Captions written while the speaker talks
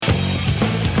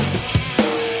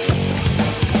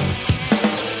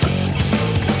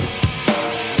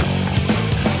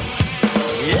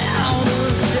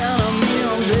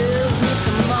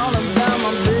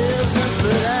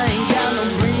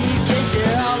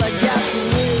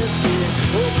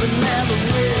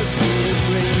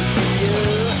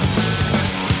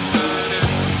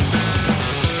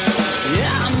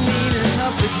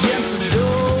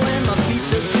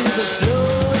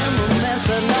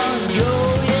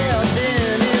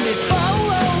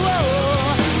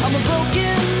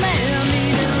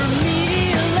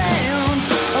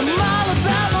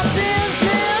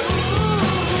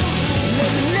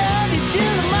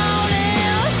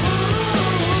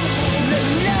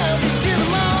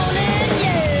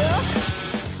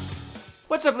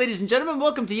What's up, ladies and gentlemen?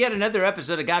 Welcome to yet another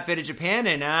episode of Got Faded Japan,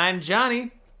 and I'm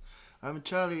Johnny. I'm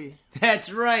Charlie.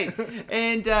 That's right.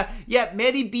 And,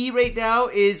 Maddie B right now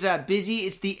is busy.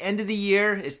 It's the end of the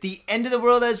year. It's the end of the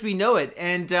world as we know it.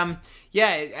 And,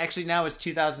 actually now it's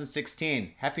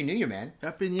 2016. Happy New Year, man.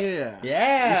 Happy New Year.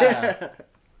 Yeah.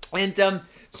 And,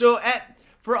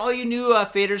 for all you new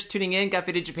faders tuning in, Got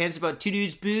Faded Japan is about two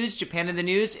dudes, booze, Japan in the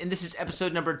news, and this is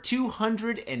episode number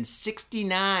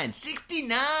 269.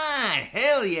 69!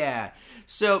 Hell yeah!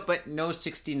 So, but no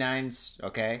 69s,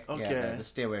 okay? Okay. Yeah, let's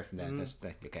stay away from that. That's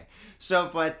okay. So,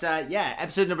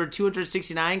 episode number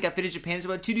 269, Got Faded Japan is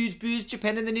about two dudes, booze,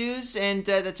 Japan in the news, and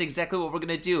that's exactly what we're going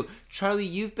to do. Charlie,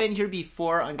 you've been here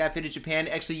before on Got Faded Japan.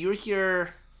 Actually, you were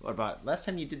here, last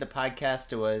time you did the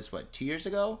podcast, it was, 2 years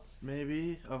ago?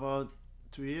 Maybe about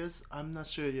 2 years. I'm not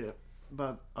sure yet,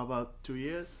 but about 2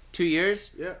 years. 2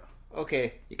 years? Yeah.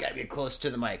 Okay, you gotta be close to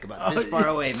the mic, about this far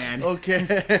away, man. Okay.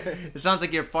 It sounds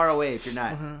like you're far away if you're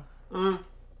not.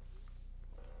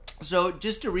 So,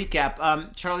 just to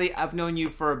recap, Charlie, I've known you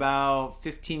for about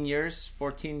 15 years,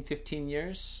 14, 15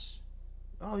 years.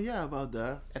 Oh, yeah, about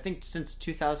that. I think since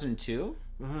 2002.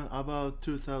 About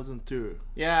 2002.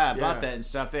 Yeah, about that and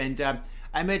stuff. And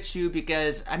I met you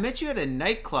because I met you at a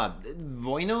nightclub,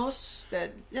 Voinos.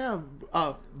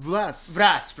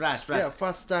 Vras. Vras. Yeah,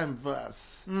 first time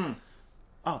Vras.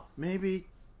 Oh, maybe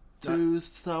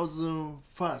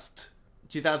 2001.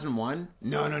 2001?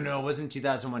 No, it wasn't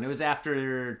 2001. It was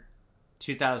after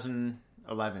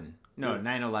 2011. No,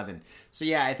 9/11. So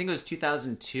yeah, I think it was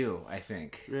 2002, I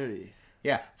think. Really?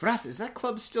 Yeah. Vras, is that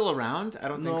club still around? I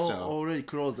don't think so. No, already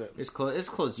closed it. It's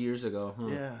closed years ago, huh?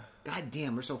 Yeah. God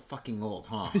damn, we're so fucking old,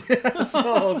 huh? Yeah,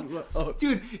 so old.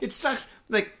 Dude, it sucks.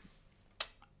 Like,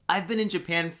 I've been in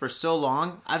Japan for so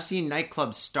long, I've seen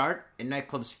nightclubs start and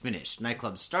nightclubs finish.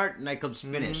 Nightclubs start, nightclubs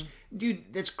finish.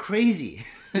 Dude, that's crazy.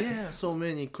 Yeah, so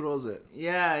many close it.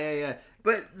 Yeah.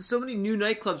 But so many new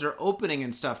nightclubs are opening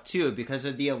and stuff, too, because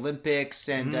of the Olympics,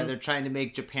 and they're trying to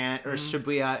make Japan, or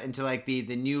Shibuya, into, like,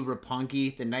 the new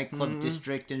Roppongi, the nightclub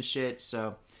district and shit,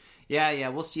 so... Yeah,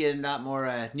 we'll see a lot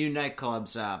more new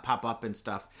nightclubs pop up and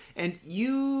stuff. And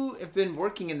you have been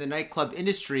working in the nightclub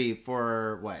industry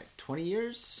for, 20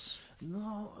 years?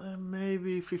 No,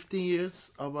 maybe 15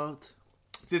 years, about.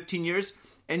 15 years?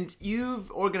 And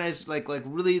you've organized, like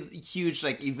really huge,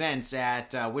 events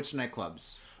at which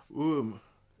nightclubs?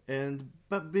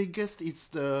 But biggest is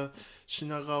the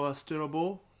Shinagawa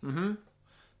Stirabo.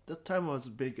 That time was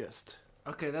biggest.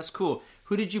 Okay, that's cool.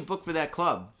 Who did you book for that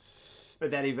club? Or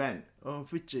that event?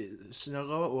 Which is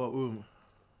Shinagawa or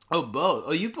Oh, both.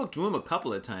 Oh, you booked a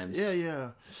couple of times.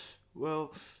 Yeah.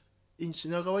 Well, in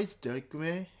Shinagawa it's Derek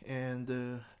May,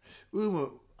 and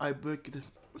I booked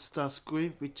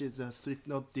Starscream, which is a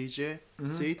Slipknot DJ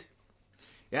seat.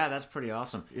 Yeah, that's pretty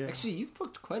awesome. Yeah. Actually, you've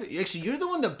booked Actually, you're the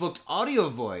one that booked Audio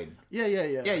Void. Yeah.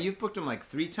 Yeah, you've booked them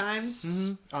 3 times?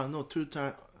 No, 2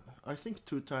 times. I think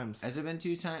 2 times. Has it been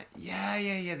 2 times?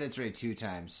 Yeah, that's right, 2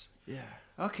 times. Yeah.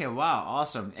 Okay, wow,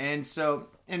 awesome. And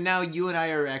now you and I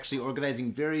are actually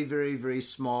organizing very, very, very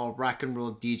small rock and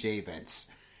roll DJ events.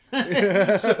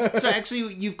 so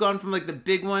actually, you've gone from the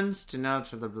big ones to now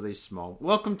to the really small.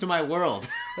 Welcome to my world.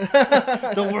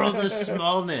 The world of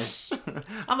smallness.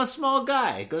 I'm a small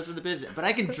guy. Goes to the business. But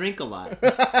I can drink a lot.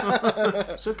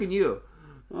 So can you.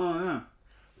 Oh, yeah.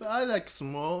 But I like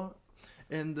small.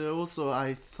 And also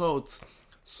I thought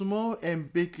small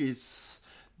and big is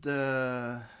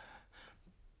the...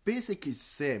 basic is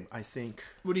same, I think.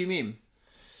 What do you mean?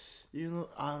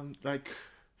 How...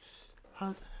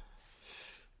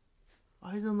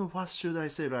 I don't know what should I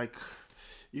say, the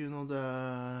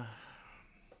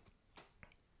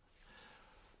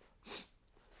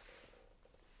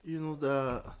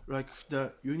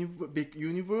big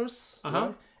universe,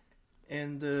 right?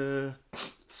 And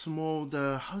small,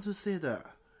 how to say that?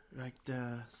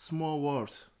 The small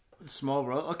world. Small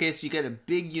world? Okay, so you get a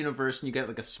big universe and you get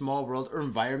a small world or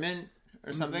environment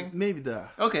or something? Maybe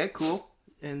that. Okay, cool.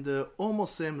 And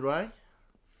almost same, right?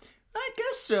 I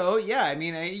guess so, yeah. I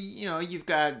mean, you've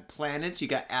got planets, you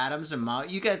got atoms and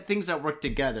you got things that work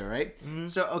together, right?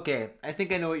 So, okay, I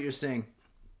think I know what you're saying.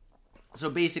 So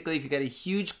basically, if you got a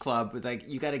huge club with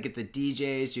you got to get the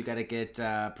DJs, you got to get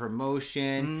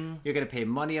promotion, you're gonna pay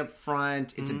money up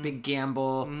front. It's a big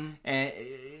gamble, and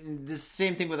the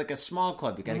same thing with a small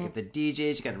club. You got to get the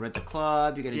DJs, you got to rent the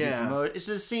club, you got to do promotion. It's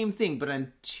the same thing, but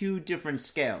on 2 different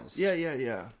scales.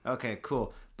 Yeah. Okay,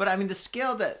 cool. But I mean, the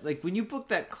scale that when you booked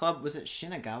that club, was it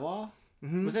Shinagawa?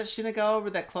 Was that Shinagawa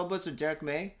where that club was with Derek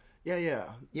May? Yeah.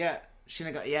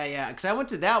 Shinagawa. Yeah. Because I went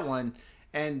to that one.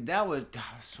 And that was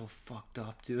so fucked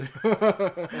up, dude.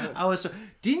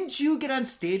 Didn't you get on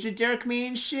stage with Derek May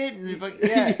and shit? And he's like,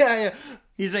 yeah.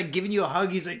 He's like giving you a hug.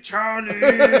 He's like, Charlie!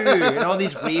 And all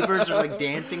these ravers are like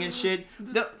dancing and shit.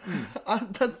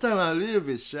 At that time, I'm a little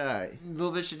bit shy. A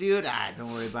little bit shy, dude.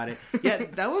 Don't worry about it. Yeah,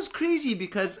 that was crazy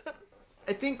because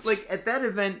I think like at that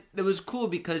event, that was cool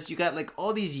because you got like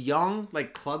all these young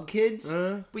like club kids,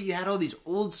 but you had all these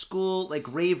old school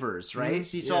like ravers, right?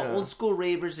 So you saw old school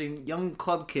ravers and young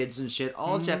club kids and shit,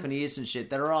 all Japanese and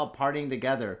shit that are all partying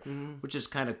together, which is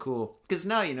kind of cool. Because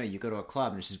now, you know, you go to a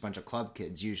club and it's just a bunch of club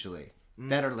kids usually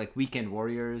that are like weekend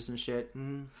warriors and shit.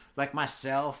 Like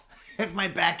myself, if my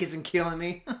back isn't killing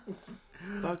me.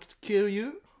 Back to kill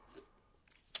you?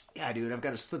 Yeah, dude, I've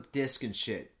got a slip disc and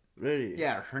shit. Really?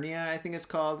 Yeah, hernia, I think it's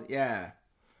called. Yeah.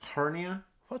 Hernia?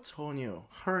 What's hernia?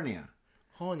 Hernia.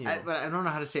 Hernia. But I don't know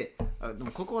how to say it.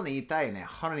 ここね言いたいね.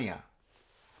 Hernia.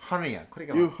 Hernia. これ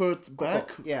が You hurt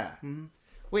back? Yeah.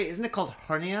 Wait, isn't it called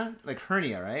hernia? Like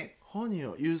hernia, right?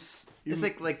 Hernia. It's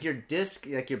like your disc,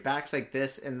 like your back's like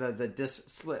this, and the disc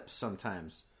slips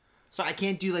sometimes. So I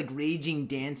can't do like raging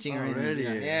dancing or anything.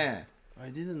 Really? Yeah. I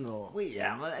didn't know. Wait,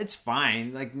 yeah, well, it's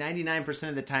fine. Like 99%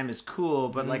 of the time is cool,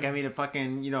 but like I mean, if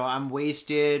fucking, you know, I'm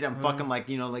wasted, I'm fucking like,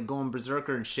 you know, like going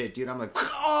berserker and shit, dude. I'm like,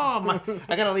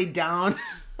 I gotta lay down.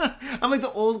 I'm like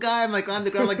the old guy. I'm like on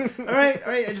the ground, like, all right,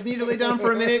 I just need to lay down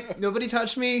for a minute. Nobody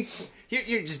touch me.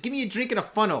 Here, just give me a drink in a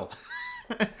funnel.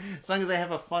 As long as I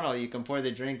have a funnel, you can pour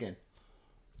the drink in.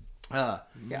 Yeah,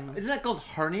 isn't that called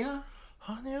hernia?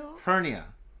 Hernia.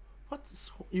 What?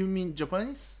 You mean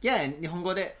Japanese? Yeah, in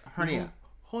Nihongo de hernia.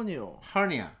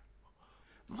 Hernia.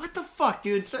 What the fuck,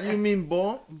 dude? So, you mean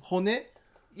bone? Hone?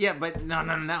 Yeah, but no,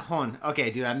 not hon. Okay,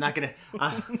 dude, I'm not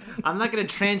gonna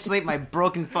translate my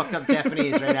broken, fucked up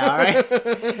Japanese right now. All right?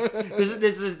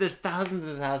 There's thousands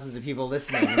and thousands of people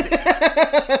listening.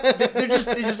 They're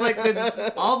just like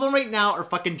all of them right now are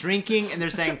fucking drinking and they're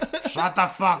saying, "Shut the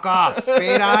fuck up,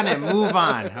 fade on and move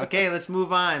on." Okay, let's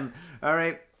move on. All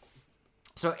right.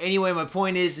 So anyway, my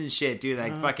point is and shit, dude.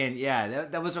 Like fucking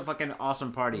that was a fucking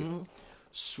awesome party.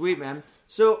 Sweet, man.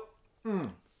 So.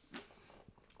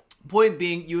 Point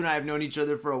being, you and I have known each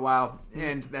other for a while,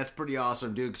 and that's pretty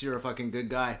awesome, dude, because you're a fucking good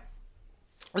guy.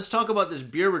 Let's talk about this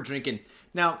beer we're drinking.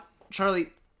 Now, Charlie,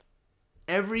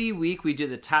 every week we do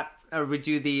the top, we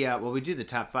do the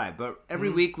top 5, but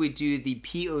every week we do the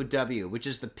POW, which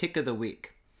is the pick of the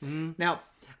week. Now,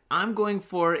 I'm going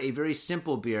for a very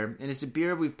simple beer, and it's a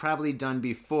beer we've probably done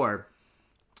before.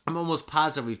 I'm almost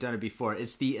positive we've done it before.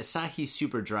 It's the Asahi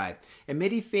Super Dry. And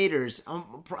many faders,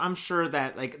 I'm sure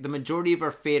that like the majority of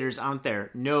our faders out there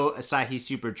know Asahi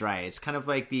Super Dry. It's kind of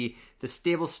like the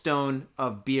stable stone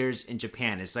of beers in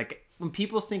Japan. It's like when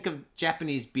people think of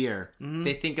Japanese beer,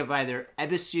 they think of either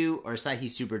Ebisu or Asahi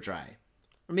Super Dry.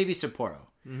 Or maybe Sapporo.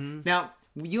 Now,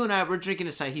 you and I, we're drinking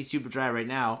Asahi Super Dry right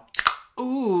now.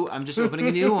 Ooh, I'm just opening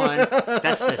a new one.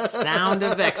 That's the sound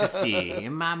of ecstasy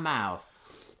in my mouth.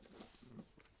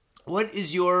 What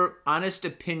is your honest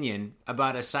opinion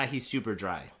about Asahi Super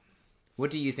Dry? What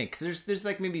do you think? 'Cause there's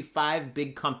like maybe 5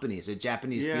 big companies of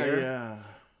Japanese beer. Yeah.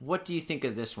 What do you think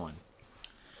of this one?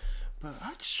 But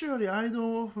actually, I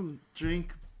don't often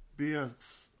drink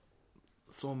beers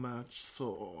so much.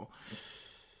 So,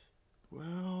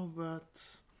 but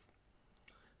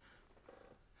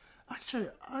actually,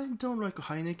 I don't like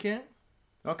Heineken.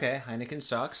 Okay, Heineken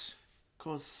sucks.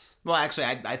 Cause Well, actually,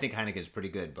 I think Heineken's pretty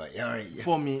good, but all right.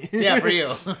 for me, Yeah, for you.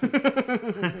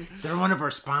 They're one of our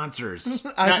sponsors.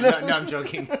 No, I'm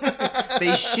joking.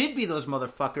 They should be those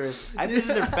motherfuckers. I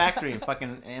visited their factory in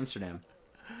fucking Amsterdam.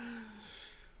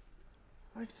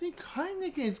 I think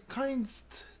Heineken is kind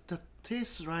that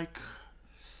tastes like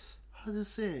how do you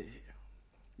say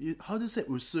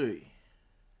usui?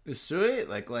 Usui?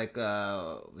 Like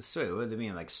usui, what do they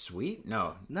mean? Like sweet?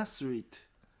 No. Not sweet.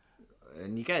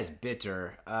 And you guys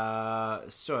bitter.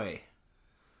 Soy.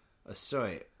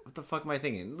 What the fuck am I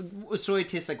thinking? Soy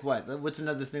tastes like what? What's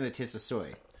another thing that tastes of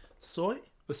soy? Soy?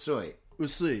 Soy.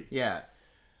 Usui. Yeah.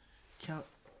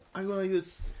 I'm gonna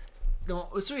use. で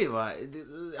も、ソイは、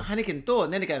ハネケンと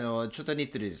何かのちょっと似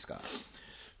てるですか?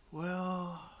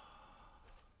 Well,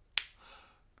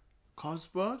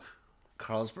 Carlsberg?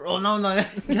 Oh, no, not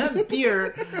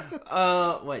beer.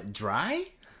 What, dry?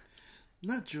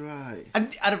 Not dry.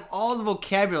 Out of all the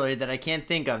vocabulary that I can't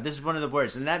think of, this is one of the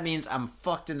words, and that means I'm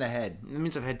fucked in the head. That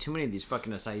means I've had too many of these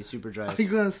fucking Asahi Super Dries. I'm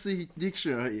gonna see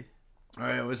dictionary.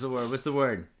 Alright, what's the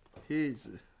word? Here's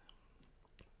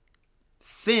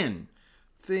Thin.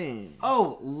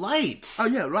 Oh, light. Oh,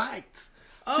 yeah, right.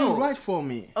 Oh. Too right for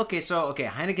me. Okay,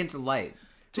 Heineken's light.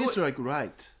 Tastes like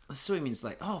right. Soy means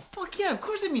light. Oh, fuck yeah, of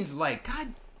course it means light.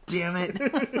 God damn it.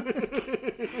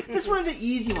 That's one of the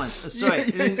easy ones. Oh, sorry.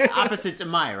 And then the opposite's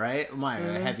Amai, right?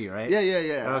 Amai, heavy, right?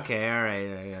 Yeah. Okay, all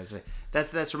right. Yeah, so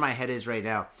that's where my head is right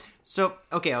now. So,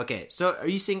 okay. So, are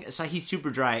you saying Asahi Super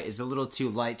Dry is a little too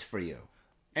light for you?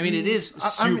 I mean, it is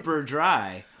super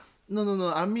dry.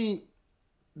 No. I mean,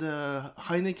 the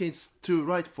Heineken is too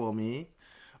light for me.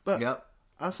 But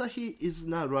Asahi is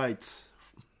not right.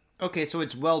 Okay, so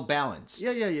it's well balanced.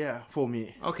 Yeah, for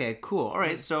me. Okay, cool. All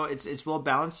right, so it's well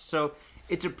balanced. So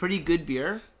it's a pretty good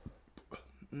beer.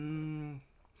 Compared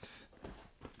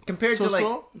to like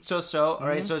so. All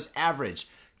right, so it's average.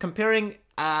 Comparing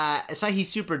Asahi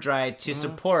Super Dry to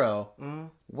Sapporo,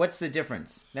 what's the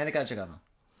difference?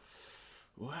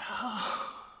 Well,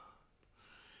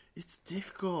 it's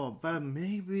difficult, but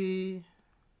maybe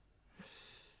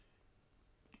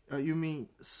you mean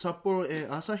Sapporo and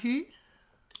Asahi?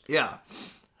 Yeah.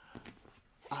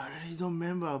 I really don't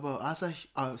remember about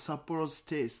Sapporo's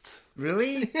taste.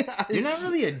 Really? You're not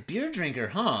really a beer drinker,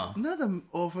 huh? Not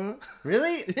often.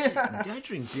 Really? Yeah. I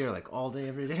drink beer like all day,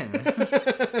 every day, man.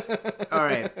 All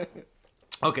right.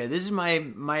 Okay, this is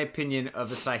my opinion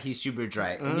of Asahi Super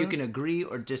Dry, and you can agree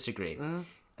or disagree.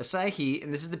 Asahi,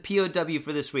 and this is the POW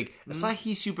for this week,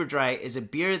 Asahi Super Dry is a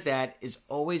beer that is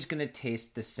always going to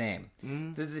taste the same.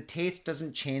 The taste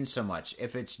doesn't change so much.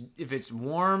 If it's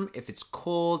warm, if it's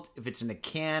cold, if it's in a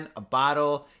can, a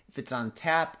bottle, if it's on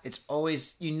tap, it's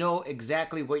always, you know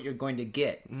exactly what you're going to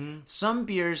get. Some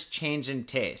beers change in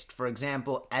taste. For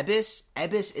example, Ebbis.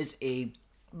 Ebbis is a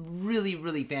really,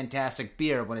 really fantastic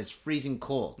beer when it's freezing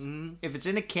cold. If it's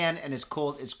in a can and it's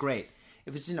cold, it's great.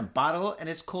 If it's in a bottle and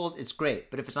it's cold, it's great.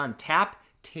 But if it's on tap,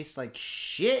 it tastes like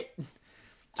shit.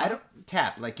 I don't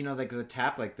tap, like, you know, like the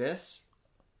tap like this.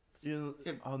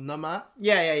 Nama?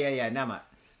 Yeah, nama.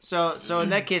 So in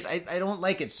that case, I don't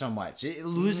like it so much. It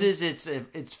loses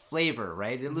its flavor,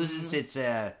 right? It loses its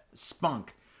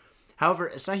spunk.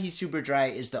 However, Asahi Super Dry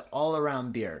is the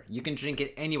all-around beer. You can drink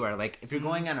it anywhere. Like, if you're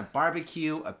going on a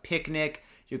barbecue, a picnic,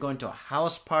 you're going to a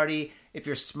house party, if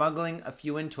you're smuggling a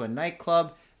few into a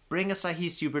nightclub, bring Asahi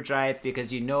Super Dry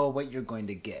because you know what you're going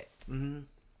to get. And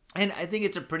I think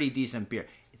it's a pretty decent beer.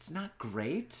 It's not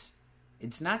great,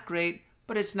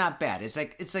 but it's not bad. It's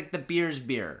like the beer's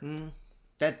beer.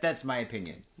 That's my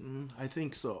opinion. I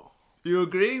think so. You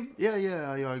agree?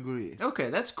 Yeah, I agree. Okay,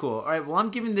 that's cool. All right, well, I'm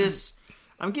giving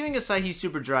Asahi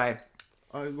Super Dry.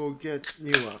 I will get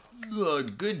new one.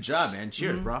 Good job, man.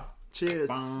 Cheers, bro. Cheers.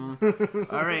 All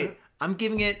right, I'm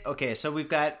giving it. Okay, so we've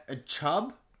got a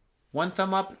chub. 1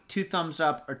 thumb up, 2 thumbs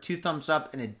up, or 2 thumbs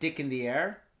up and a dick in the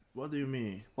air. What do you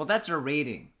mean? Well, that's a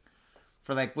rating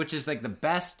for like which is like the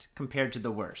best compared to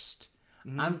the worst.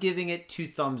 I'm giving it 2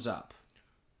 thumbs up.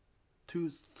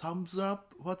 2 thumbs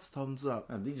up? What's thumbs up?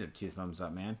 Oh, these are 2 thumbs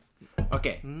up, man.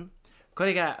 Okay. こ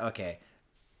れが okay.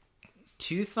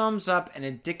 2 thumbs up and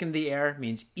a dick in the air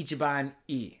means 一番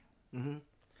いい.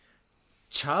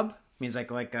 Chub means like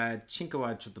chinko wa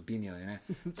chotto binyo ne.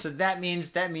 So that means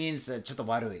ちょっと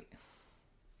悪い.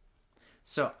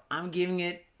 So I'm giving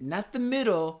it not the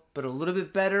middle, but a little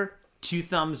bit better. 2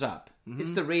 thumbs up.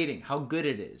 It's the rating, how good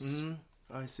it is.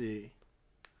 I see.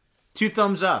 2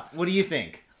 thumbs up. What do you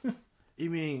think?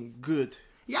 You mean good?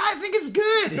 Yeah, I think it's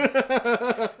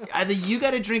good. Either you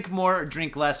got to drink more or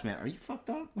drink less, man. Are you fucked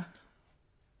up?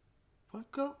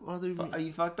 Fuck up? What do you mean? Are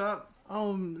you fucked up? A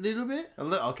little bit. A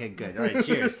little. Okay, good. All right,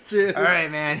 cheers. Cheers. All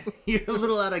right, man. You're a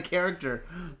little out of character.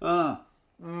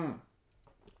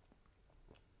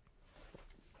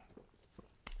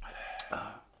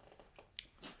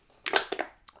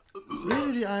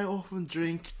 Lately, I often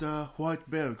drink the white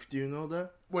berg. Do you know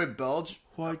that? Wait, Belge?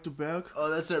 White berg. Oh,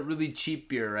 that's that really cheap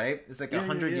beer, right? It's like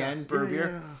 100 yen per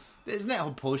beer. Yeah. Isn't that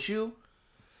Hopposhu?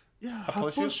 Yeah,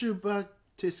 Hopposhu? Hopposhu, but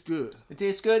tastes good. It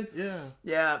tastes good? Yeah.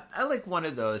 Yeah, I like one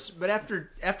of those. But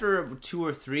after 2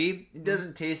 or 3, it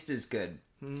doesn't taste as good.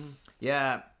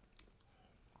 Yeah.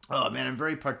 Oh, man, I'm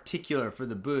very particular for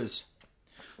the booze.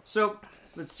 So,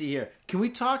 let's see here. Can we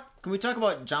talk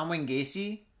about John Wayne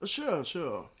Gacy?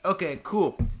 Sure. Okay,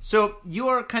 cool. So you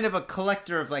are kind of a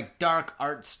collector of like dark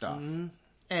art stuff,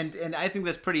 and I think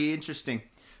that's pretty interesting.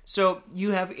 So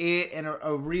you have a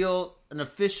real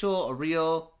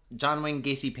John Wayne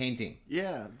Gacy painting.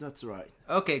 Yeah, that's right.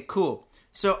 Okay, cool.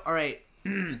 So all right,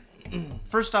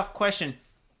 first off, question: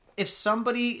 if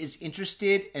somebody is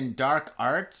interested in dark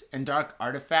art and dark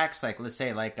artifacts, like let's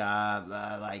say like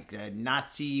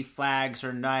Nazi flags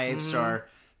or knives or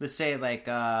let's say like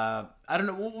I don't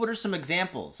know, what are some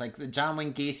examples? Like the John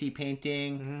Wayne Gacy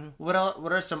painting. What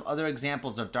are some other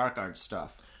examples of dark art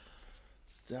stuff?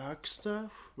 Dark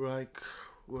stuff? Like,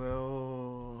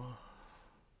 well,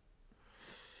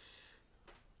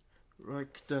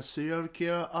 like the serial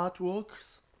killer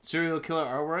artworks. Serial killer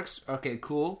artworks? Okay,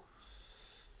 cool.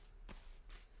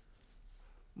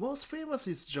 Most famous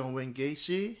is John Wayne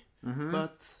Gacy,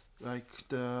 but like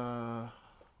the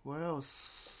what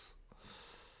else?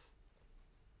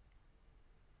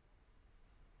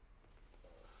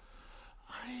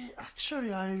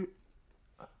 I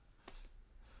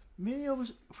many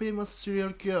of famous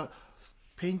serial killer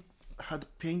had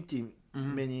painting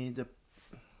many the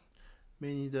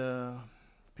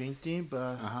painting,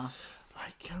 but I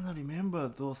cannot remember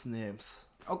those names.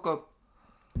 Okay.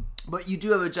 But you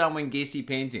do have a John Wayne Gacy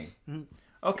painting.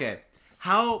 Okay.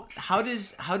 How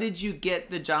did you get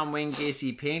the John Wayne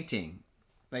Gacy painting?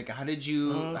 Like how did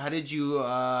you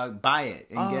buy it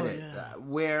and get it? Yeah.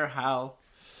 Where? How?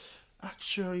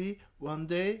 Actually, one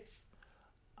day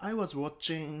I was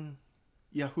watching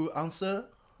Yahoo Answer,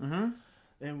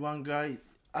 and one guy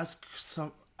asked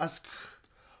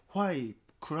why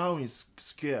clown is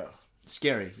scared.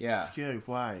 Scary, yeah. Scary,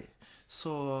 why?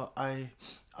 So I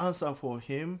answer for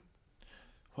him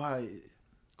why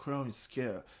clown is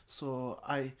scared. So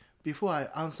before I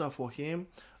answer for him,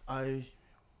 I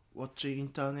watch the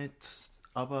internet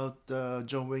about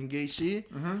John Wayne Gacy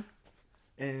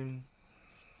and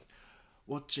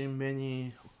watching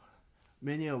many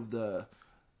of the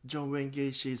John Wayne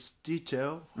Gacy's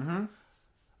detail.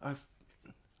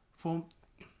 From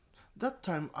that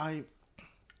time I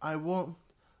want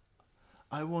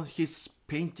his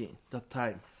painting that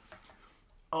time.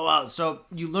 Oh wow! So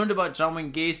you learned about John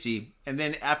Wayne Gacy, and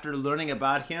then after learning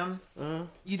about him,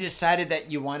 you decided that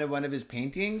you wanted one of his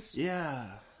paintings.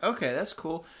 Yeah. Okay, that's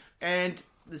cool. And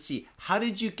let's see, how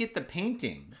did you get the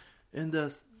painting? And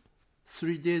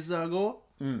 3 days ago.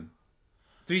 3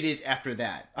 days after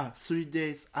that. 3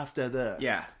 days after that.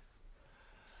 Yeah.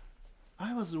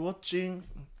 I was watching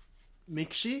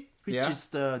Mixi, which Yeah. is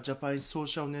the Japanese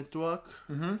social network.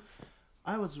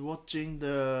 I was watching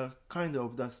the kind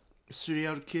of the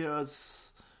serial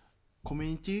killers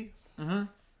community. Oh,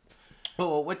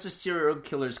 well, what's a serial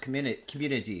killers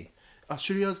community?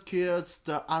 Serial killers,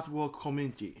 the artwork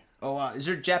community. Oh, wow. Is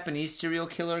there a Japanese serial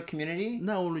killer community?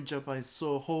 Not only Japanese,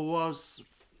 so whole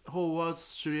world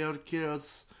serial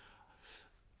killers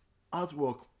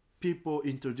artwork people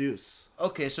introduce.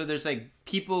 Okay, so there's like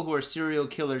people who are serial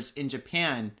killers in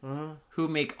Japan who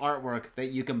make artwork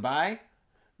that you can buy?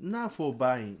 Not for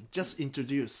buying, just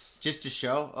introduce. Just to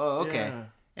show? Oh, okay. Yeah.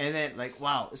 And then like,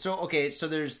 wow. So, okay, so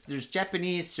there's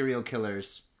Japanese serial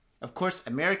killers. Of course,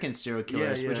 American serial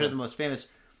killers, which yeah. are the most famous.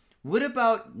 What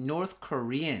about North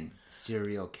Korean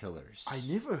serial killers? I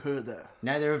never heard that.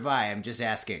 Neither have I. I'm just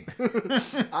asking.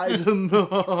 I don't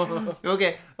know.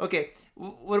 Okay.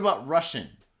 What about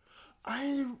Russian?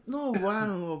 I know one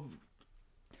of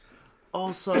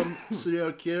awesome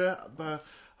serial killer, but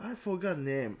I forgot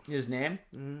name. His name?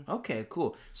 Okay,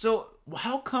 cool. So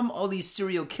how come all these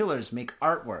serial killers make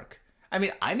artwork? I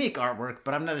mean, I make artwork,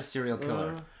 but I'm not a serial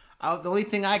killer. The only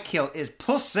thing I kill is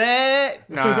pussy.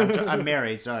 No, I'm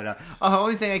married, so no. The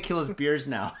only thing I kill is beers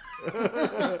now.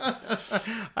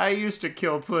 I used to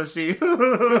kill pussy. That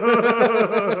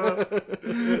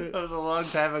was a long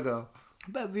time ago.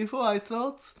 But before I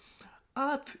thought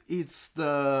art is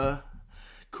the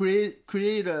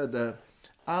creator, the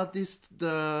artist,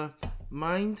 the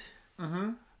mind,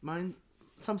 mind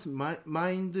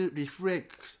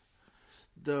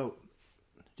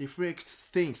reflects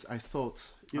things. I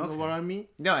thought, you know what I mean?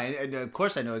 No, and of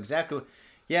course I know exactly.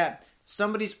 Yeah,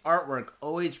 somebody's artwork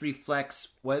always reflects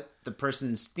what the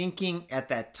person's thinking at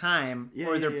that time,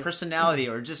 or their personality,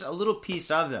 or just a little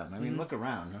piece of them. I mean, look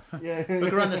around. Yeah,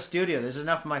 Look around the studio. There's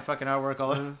enough of my fucking artwork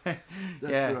all over.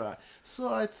 That's right.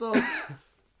 So I thought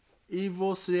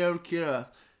evil serial killer,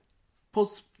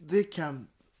 they can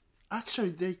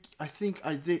actually I think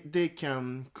they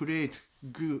can create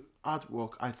good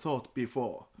artwork. I thought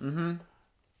before.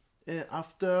 And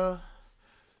after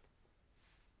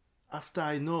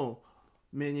I know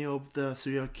many of the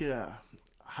serial killer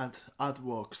had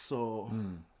artwork, so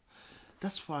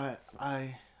that's why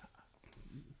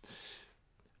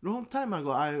long time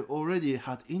ago I already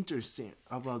had interest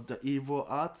about the evil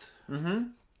art.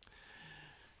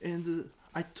 And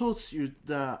I told you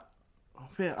that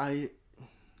when I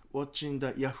watching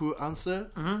the Yahoo Answer,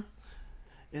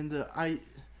 and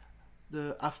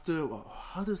after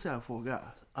how to say, I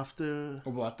forgot. After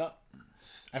What?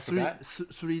 I forgot.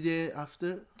 3 days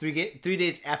after. 3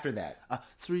 days after that.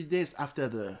 3 days after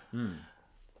the.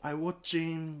 I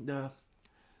watching the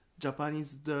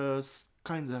Japanese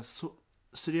kind of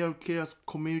serial killers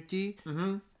community.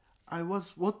 I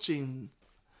was watching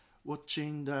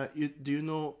the. Do you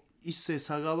know Issei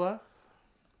Sagawa?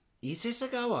 Issei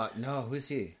Sagawa? No, who's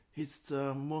he? He's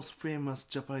the most famous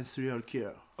Japanese serial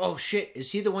killer. Oh shit!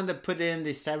 Is he the one that put in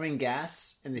the sarin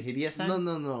gas in the Hibiya-san?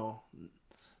 No.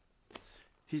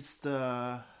 He's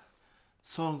the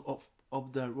song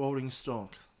of the Rolling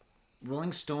Stones.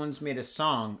 Rolling Stones made a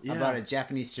song about a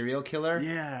Japanese serial killer?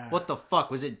 Yeah. What the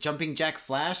fuck? Was it Jumping Jack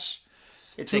Flash?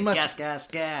 It's like gas, gas,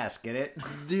 gas. Get it?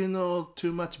 Do you know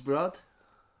Too Much Blood?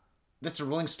 That's a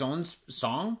Rolling Stones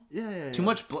song? Yeah. Too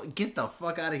Much Blood? Get the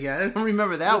fuck out of here. I don't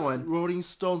remember that one. Rolling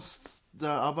Stones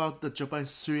about the Japanese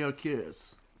serial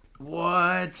killers.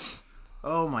 What?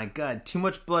 Oh my god. Too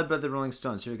Much Blood by the Rolling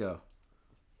Stones. Here we go.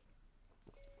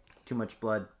 Too Much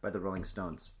Blood by the Rolling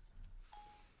Stones.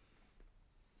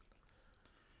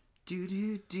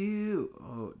 Do.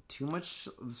 Oh, Too Much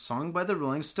song by the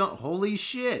Rolling Stones. Holy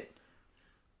shit.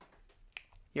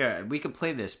 Yeah, we could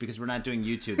play this because we're not doing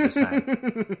YouTube this time.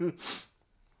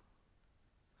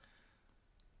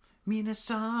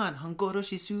 Minasan,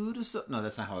 hangoroshi suru so... No,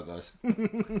 that's not how it goes.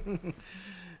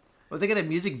 Oh, they got a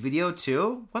music video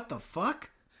too? What the fuck?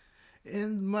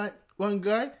 And one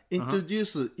guy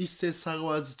introduced Issei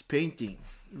Sagawa's painting.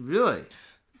 Really?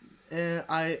 And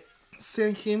I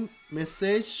sent him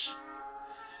message.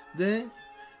 Then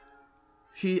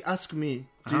he asked me,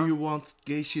 "Do you want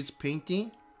Geishi's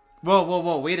painting?"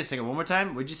 Whoa! Wait a second. One more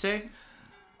time. What'd you say?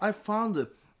 I found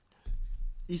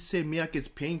Issei Miyake's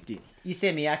painting.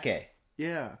 Issei Miyake.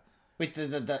 Yeah. Wait,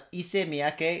 the Issei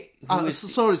Miyake.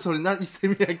 Sorry, not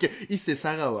Issei Miyake. Issei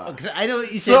Sagawa. Because I know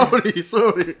Issei.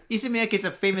 Sorry. Issei Miyake is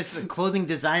a famous clothing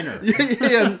designer.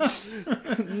 Yeah.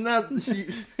 Not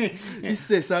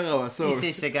Issei Sagawa. Sorry.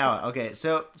 Issei Sagawa. Okay,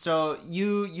 so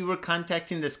you were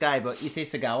contacting this guy about Issei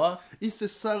Sagawa? Issei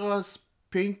Sagawa's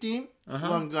painting.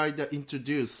 One guy that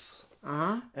introduced.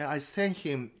 And I sent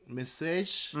him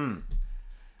message.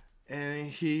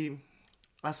 And he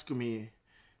asked me,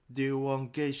 "Do you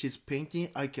want Geishi's painting?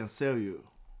 I can sell you."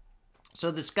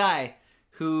 So this guy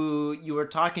who you were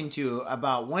talking to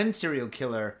about one serial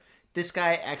killer, this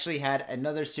guy actually had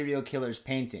another serial killer's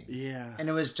painting. Yeah. And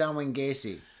it was John Wayne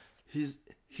Gacy. He's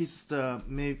the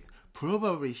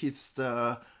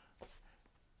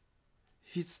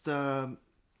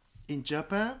in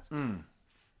Japan.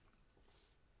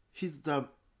 He's the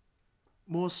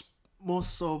most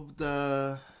of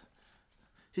the.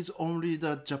 He's only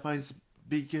the Japan's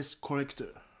biggest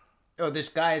collector. Oh, this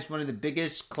guy is one of the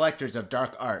biggest collectors of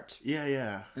dark art.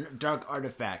 Yeah. Dark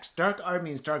artifacts. Dark art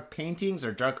means dark paintings,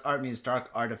 or dark art means dark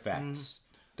artifacts.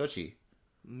 Dochi?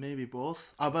 Maybe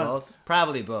both. Both?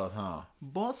 Probably both, huh?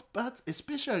 Both, but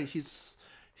especially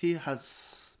he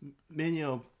has many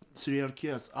of serial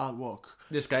killers artwork.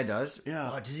 This guy does?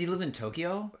 Yeah. Oh, does he live in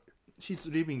Tokyo? He's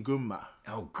living in Gunma.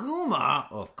 Oh, Guma!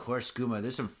 Oh, of course, Guma.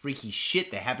 There's some freaky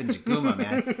shit that happens at Guma,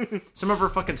 man. Some of her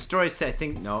fucking stories that I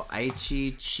think,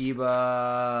 Aichi,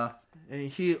 Chiba...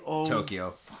 And he owns...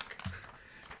 Tokyo. Fuck.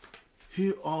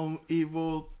 He owns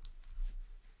evil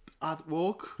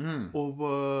artwork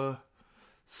over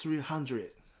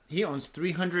 300. He owns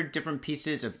 300 different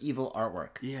pieces of evil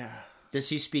artwork. Yeah. Does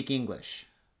he speak English?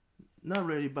 Not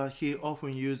really, but he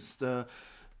often uses the,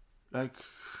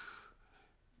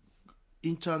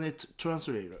 internet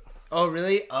translator. Oh,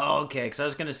 really? Oh, okay. Because I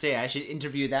was going to say, I should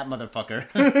interview that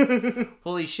motherfucker.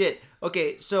 Holy shit.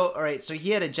 Okay, so, all right. So he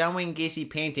had a John Wayne Gacy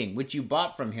painting, which you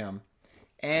bought from him.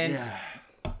 And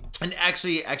and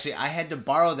actually, I had to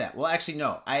borrow that. Well, actually,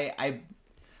 no. I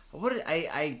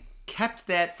kept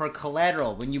that for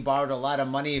collateral when you borrowed a lot of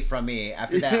money from me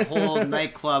after that whole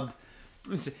nightclub.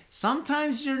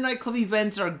 Sometimes your nightclub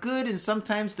events are good, and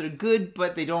sometimes they're good,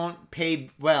 but they don't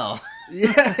pay well.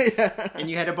 Yeah. And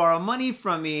you had to borrow money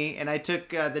from me, and I took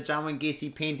the John Wayne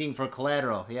Gacy painting for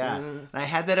collateral. Yeah, and I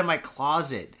had that in my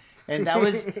closet, and that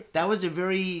was a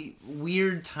very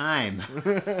weird time.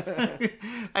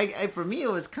 For me,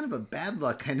 it was kind of a bad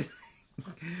luck kind of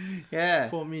thing. Yeah.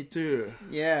 For me too.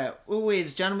 Yeah. Oh wait,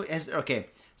 is John? Okay.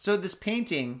 So this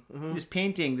painting, it's.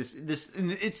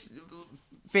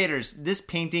 Faders, this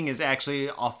painting is actually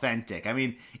authentic. I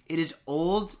mean, it is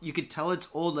old. You could tell it's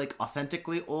old, like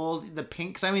authentically old. The paint,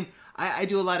 because I mean, I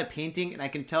do a lot of painting, and I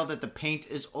can tell that the paint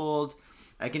is old.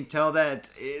 I can tell that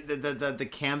the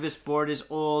canvas board is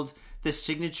old. The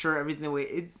signature, everything the way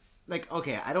it. Like,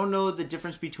 okay, I don't know the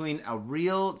difference between a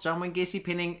real John Wayne Gacy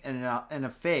painting and a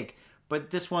fake, but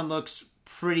this one looks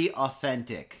pretty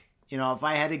authentic. You know, if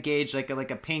I had to gauge like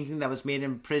a painting that was made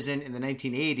in prison in the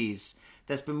 1980s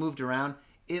that's been moved around.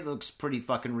 It looks pretty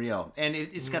fucking real. And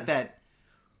it's got that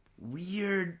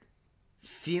weird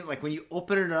feel. Like when you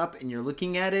open it up and you're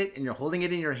looking at it and you're holding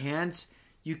it in your hands,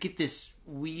 you get this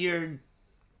weird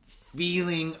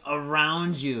feeling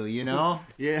around you, you know?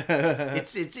 Yeah.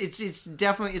 It's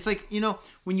definitely, it's like, you know,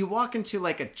 when you walk into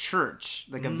like a church,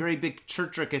 like a very big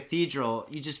church or cathedral,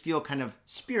 you just feel kind of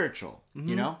spiritual,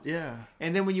 you know? Yeah.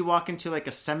 And then when you walk into like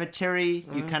a cemetery,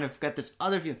 you kind of got this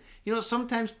other feeling. You know,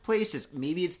 sometimes places,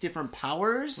 maybe it's different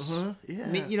powers,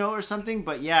 Yeah. you know, or something.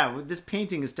 But yeah, this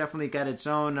painting has definitely got its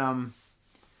own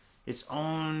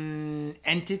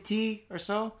entity or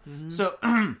so. So,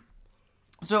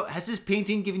 so has this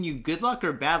painting given you good luck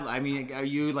or bad luck? I mean, are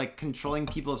you like controlling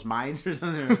people's minds or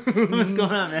something? What's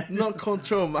going on, man? Not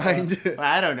control mind. Well,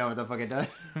 I don't know what the fuck it does.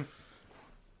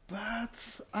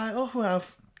 But I often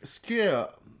have scared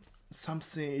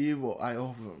something evil. I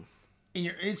often.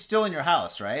 It's still in your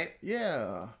house, right?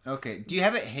 Yeah. Okay. Do you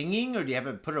have it hanging or do you have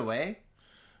it put away?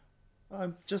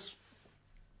 I just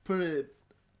put it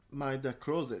the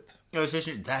closet. Oh,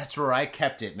 that's where I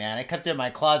kept it, man. I kept it in my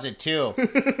closet too.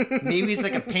 Maybe it's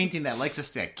like a painting that likes us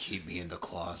to keep me in the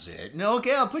closet. No,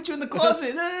 okay, I'll put you in the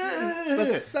closet.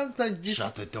 But sometimes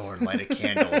Shut the door and light a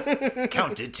candle.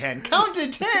 Count to 10. Count to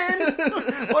 10.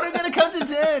 What are I gonna count to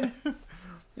 10?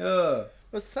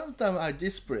 But sometimes I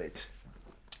display it.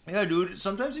 Yeah, dude.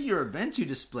 Sometimes at your events you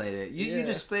displayed it. You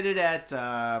displayed it at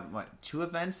 2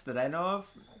 events that I know of.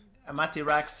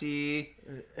 Amaterasu.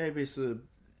 Ibis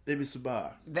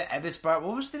Bar. The Ebis Bar.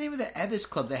 What was the name of the Ebis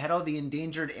Club? They had all the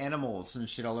endangered animals and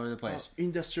shit all over the place.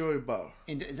 Industrial bar.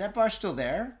 Is that bar still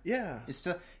there? Yeah. It's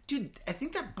still... Dude, I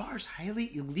think that bar's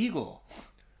highly illegal.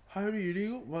 Highly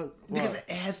illegal? What? Because it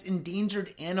has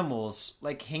endangered animals,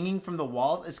 like, hanging from the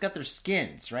walls. It's got their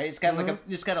skins, right? It's got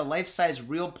it's got a life-size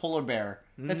real polar bear.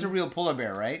 That's a real polar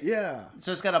bear, right? Yeah.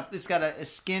 So it's got a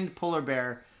skinned polar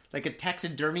bear, like a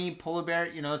taxidermy polar bear.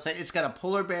 You know, it's got a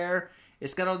polar bear.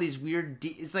 It's got all these weird...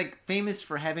 it's like famous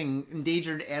for having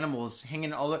endangered animals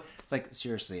hanging all over... Like,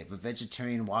 seriously, if a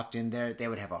vegetarian walked in there, they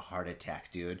would have a heart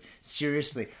attack, dude.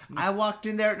 Seriously. I walked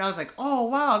in there and I was like, oh,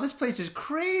 wow, this place is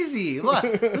crazy. Look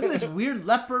at this weird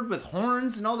leopard with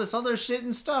horns and all this other shit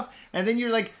and stuff. And then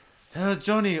you're like,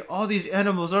 Johnny, all these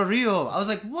animals are real. I was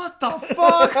like, what the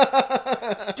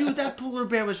fuck? Dude, that polar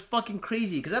bear was fucking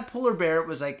crazy. Because that polar bear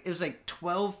was like, it was like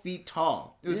 12 feet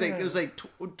tall. It was like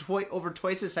over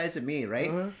twice the size of me,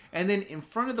 right? And then in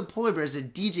front of the polar bear is a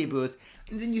DJ booth.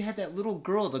 And then you had that little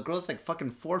girl. The girl's like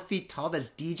fucking 4 feet tall that's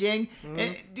DJing.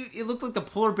 And dude, it looked like the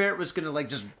polar bear was going to like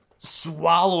just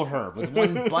swallow her with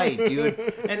one bite, dude.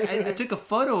 And I took a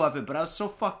photo of it, but I was so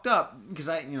fucked up because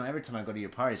every time I go to your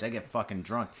parties, I get fucking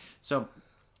drunk. So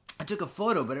I took a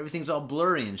photo, but everything's all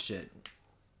blurry and shit.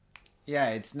 Yeah,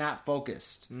 it's not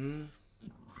focused. Yeah, man,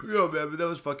 but that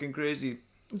was fucking crazy.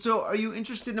 So, are you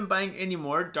interested in buying any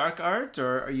more dark art,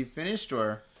 or are you finished,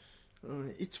 or?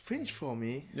 It's finished for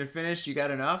me. You're finished? You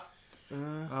got enough?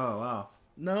 Oh, wow.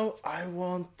 Now I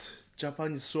want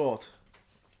Japanese sword.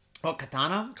 Oh,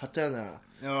 katana? Katana.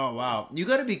 Oh, wow. You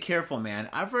gotta be careful, man.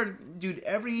 I've heard, dude,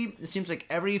 it seems like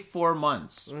every 4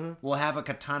 months, we'll have a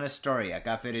katana story at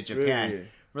Cafe de Japan. Really?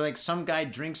 Where, like, some guy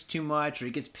drinks too much, or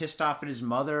he gets pissed off at his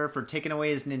mother for taking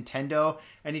away his Nintendo,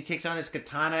 and he takes out his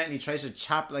katana, and he tries to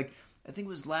chop, like, I think it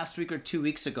was last week or 2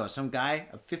 weeks ago, some guy,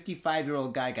 a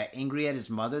 55-year-old guy, got angry at his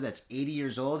mother that's 80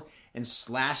 years old, and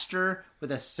slashed her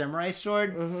with a samurai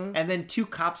sword, and then 2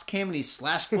 cops came, and he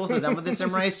slashed both of them with a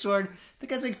samurai sword. The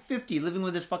guy's like 50, living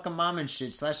with his fucking mom and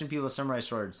shit, slashing people with samurai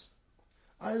swords.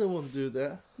 I don't want to do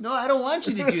that. No, I don't want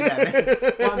you to do that,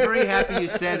 man. Well, I'm very happy you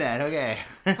said that. Okay.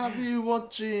 Have you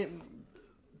watched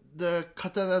the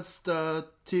Katana's the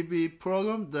TV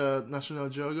program, the National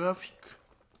Geographic?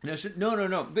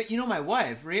 No. But you know my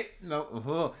wife, right?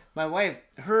 No, my wife,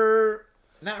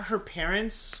 not her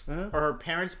parents or her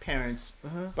parents' parents,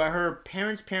 but her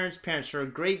parents' parents' parents, her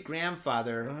great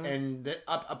grandfather, and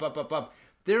up.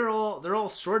 They're all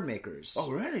sword makers.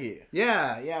 Oh, really?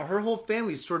 Yeah. Her whole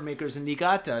family's sword makers in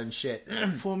Niigata and shit.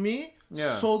 For me,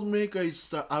 sword maker is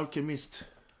the alchemist.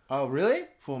 Oh, really?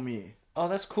 For me. Oh,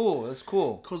 that's cool.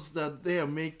 Because they are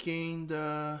making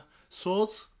the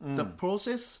swords, the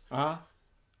process.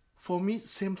 For me,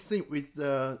 same thing with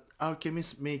the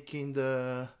alchemist making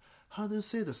the, how do you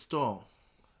say, the stone?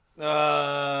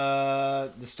 The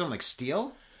stone, like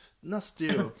steel? Not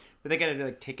steel. But they gotta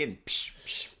like take in. Psh,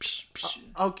 psh, psh, psh.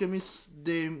 Alchemists,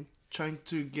 they trying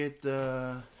to get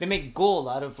the. They make gold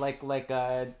out of like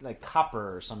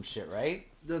copper or some shit, right?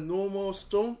 The normal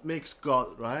stone makes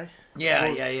gold, right?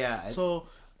 Yeah. So,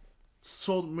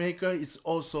 sword maker is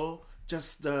also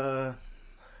just the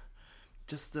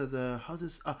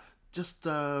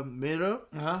metal.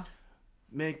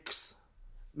 Makes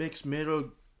metal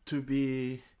to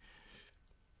be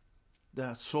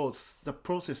the swords. The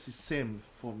process is same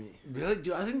for me. Really?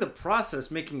 Dude, I think the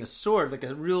process making a sword, like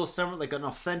a real samurai, like an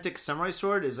authentic samurai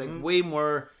sword, is like way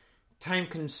more time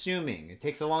consuming. It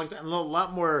takes a long time, a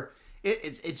lot more.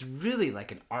 It's really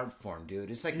like an art form,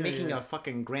 dude. It's like making a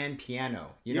fucking grand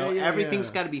piano. You know, everything's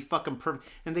got to be fucking perfect,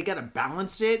 and they got to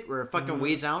balance it where it fucking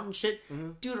weighs out and shit.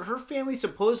 Dude, her family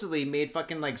supposedly made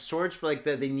fucking like swords for like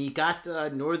the Niigata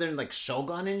northern like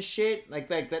shogun and shit. Like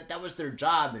that was their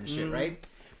job and shit, right?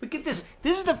 But get this.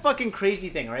 This is the fucking crazy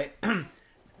thing, right?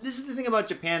 This is the thing about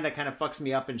Japan that kind of fucks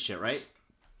me up and shit, right?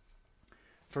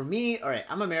 For me, all right,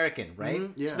 I'm American, right?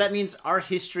 So that means our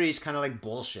history is kind of like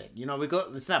bullshit. You know,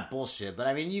 it's not bullshit, but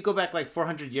I mean, you go back like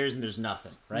 400 years and there's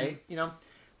nothing, right? You know?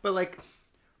 But like,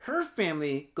 her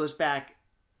family goes back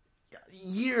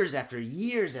years after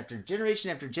generation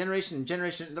after generation and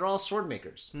generation. They're all sword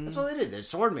makers. That's all they did. They're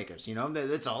sword makers, you know?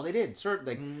 That's all they did.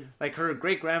 Like her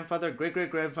great-grandfather,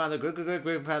 great-great-grandfather,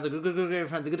 great-great-grandfather,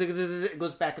 great-great-grandfather, it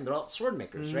goes back and they're all sword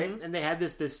makers, right? And they had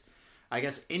this I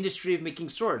guess industry of making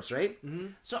swords, right?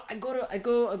 So I go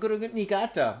to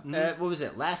Niigata. What was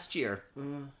it? Last year.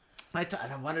 I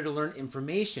wanted to learn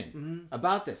information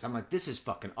about this. I'm like, this is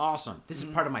fucking awesome. This is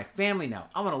part of my family now.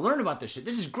 I want to learn about this shit.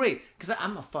 This is great because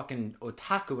I'm a fucking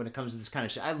otaku when it comes to this kind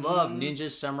of shit. I love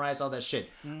ninjas, samurais, all that shit.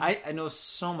 I know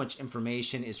so much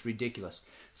information. It's ridiculous.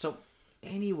 So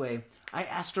anyway, I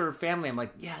asked her family. I'm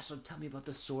like, yeah. So tell me about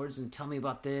the swords and tell me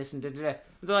about this and da da da.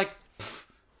 They're like,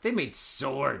 they made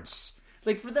swords.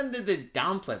 Like, for them, they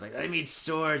downplay. Like, they made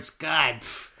swords. God,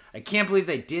 I can't believe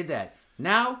they did that.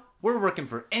 Now, we're working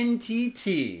for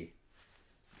NTT.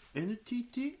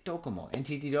 NTT? Docomo.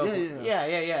 NTT Docomo.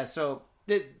 Yeah. So,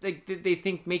 they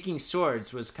think making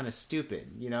swords was kind of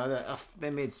stupid. You know, they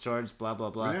made swords, blah,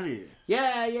 blah, blah. Really?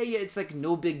 Yeah. It's like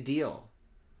no big deal.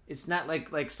 It's not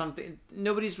like something...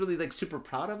 Nobody's really, like, super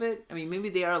proud of it. I mean, maybe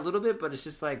they are a little bit, but it's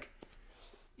just like...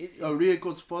 Really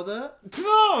goes further?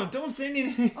 No, don't say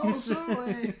anything. Oh,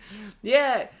 sorry.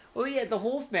 Yeah. Well, yeah, the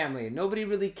whole family. Nobody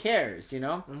really cares, you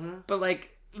know? But,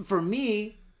 like, for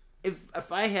me,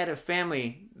 if I had a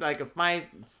family, like, if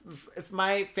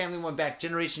my family went back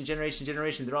generation,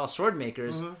 they're all sword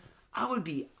makers, I would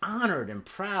be honored and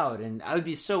proud, and I would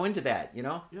be so into that, you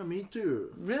know? Yeah, me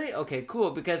too. Really? Okay,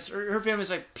 cool, because her family's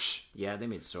like, psh, yeah, they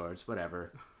made swords,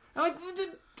 whatever. I'm like,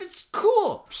 that's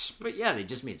cool. But yeah, they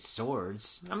just made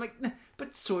swords. I'm like,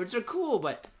 but swords are cool.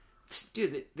 But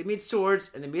dude, they made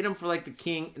swords and they made them for like the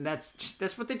king, and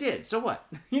that's what they did. So what?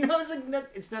 You know, it's like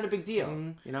it's not a big deal.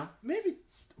 You know, maybe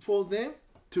for them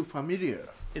too familiar.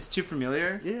 It's too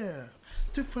familiar. Yeah, it's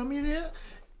too familiar.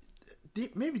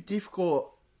 Maybe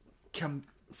difficult can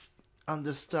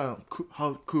understand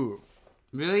how cool.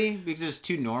 Really? Because it's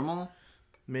too normal.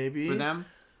 Maybe for them.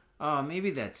 Oh, maybe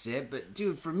that's it. But,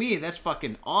 dude, for me, that's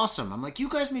fucking awesome. I'm like, you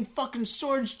guys made fucking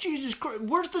swords. Jesus Christ.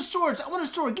 Where's the swords? I want a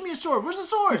sword. Give me a sword. Where's the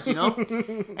swords? You know?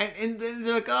 and then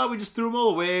they're like, oh, we just threw them all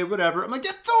away. Whatever. I'm like,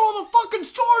 yeah, throw all the fucking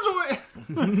swords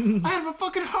away. I have a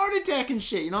fucking heart attack and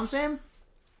shit. You know what I'm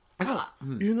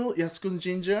saying? You know Yasukuni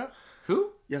Jinja?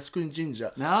 Who? Yasukuni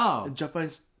Jinja. No.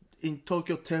 Japan's in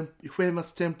Tokyo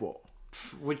famous temple.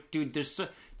 Which, dude,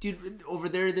 Dude, over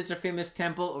there's a famous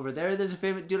temple. Over there's a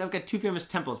famous... Dude, I've got two famous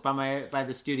temples by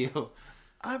the studio.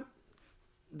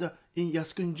 In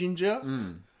Yasukuni Jinja,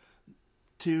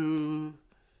 to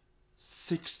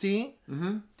 16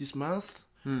 this month,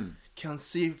 can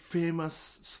see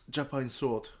famous Japanese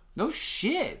sword. No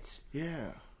shit.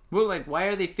 Yeah. Well, like, why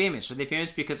are they famous? Are they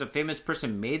famous because a famous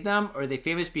person made them? Or are they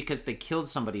famous because they killed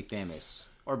somebody famous?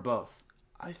 Or both?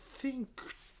 I think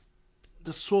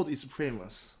the sword is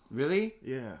famous. Really?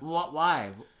 Yeah. Why?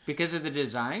 Because of the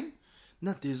design?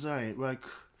 Not design, like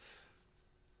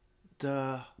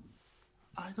I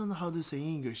don't know how to say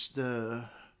English. The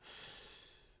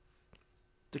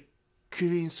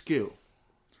killing skill.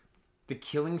 The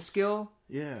killing skill?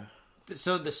 Yeah.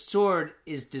 So the sword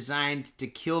is designed to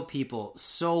kill people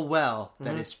so well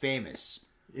that it's famous.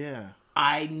 Yeah.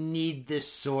 I need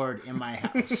this sword in my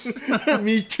house.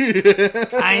 Me too.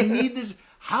 I need this.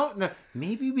 How?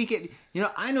 Maybe we can. You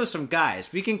know, I know some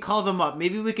guys. We can call them up.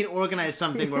 Maybe we can organize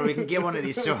something where we can get one of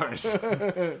these swords.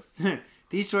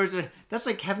 These swords are. That's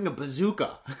like having a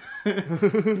bazooka.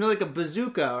 You know, like a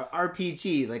bazooka or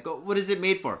RPG. Like, what is it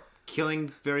made for?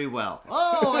 Killing very well.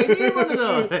 Oh, I need one of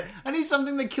those. I need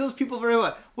something that kills people very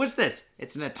well. What's this?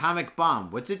 It's an atomic bomb.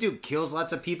 What's it do? Kills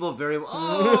lots of people very well.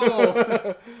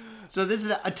 Oh! So this is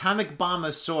the atomic bomb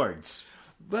of swords.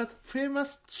 But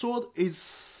famous sword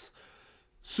is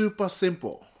super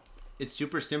simple. It's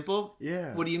super simple?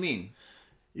 Yeah. What do you mean?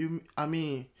 I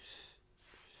mean,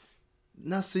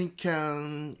 nothing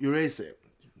can erase it.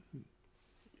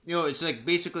 You know, it's like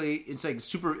basically, it's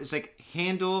like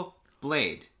handle,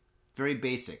 blade. Very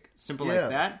basic. Simple like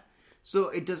that. So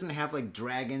it doesn't have like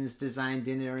dragons designed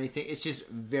in it or anything. It's just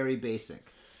very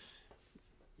basic.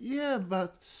 Yeah,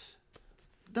 but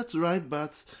that's right.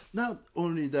 But not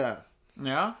only that.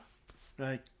 Yeah.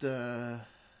 Like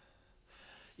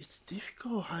it's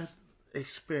difficult how to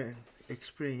explain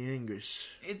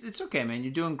English. It's okay, man.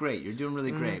 You're doing great. You're doing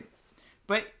really great.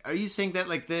 But are you saying that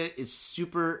like it's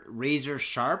super razor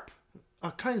sharp?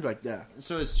 Kind of like that.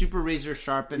 So it's super razor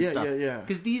sharp and stuff. Yeah.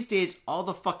 Because these days, all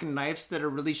the fucking knives that are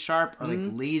really sharp are like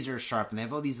laser sharp, and they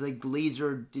have all these like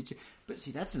laser. But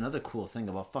see, that's another cool thing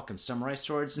about fucking samurai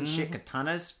swords and shit,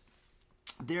 katanas.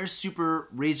 They're super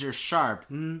razor sharp,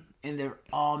 and they're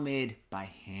all made by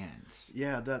hands.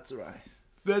 Yeah, that's right.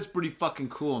 That's pretty fucking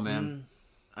cool, man.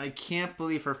 I can't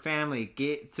believe her family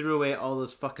threw away all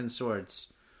those fucking swords.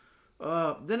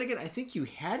 Then again, I think you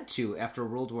had to after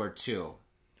World War II.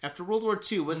 After World War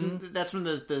II, that's when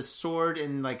the sword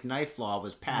and like knife law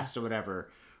was passed or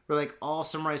whatever, where like all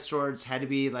samurai swords had to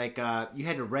be like you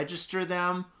had to register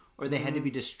them or they had to be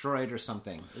destroyed or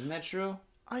something. Isn't that true?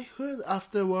 I heard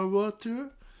after World War II,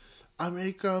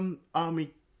 American army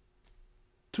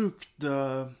took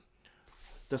the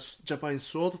Japanese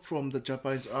sword from the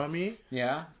Japanese army.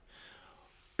 Yeah.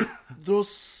 Those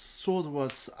sword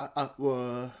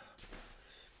were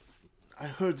I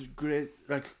heard great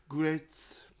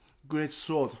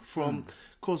sword from,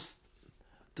 cause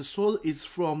the sword is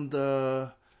from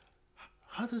the,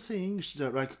 how to say in English, the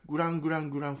like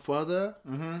grandfather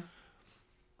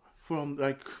from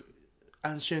like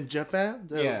ancient Japan.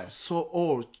 So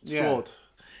old sword,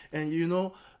 and you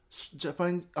know,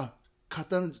 Japan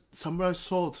katana samurai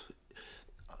sword.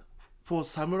 For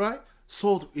samurai,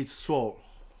 sword is sword.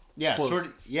 Yeah,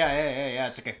 sword. Yeah.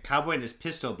 It's like a cowboy and his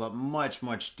pistol, but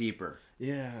much deeper.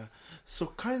 Yeah, so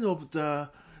kind of the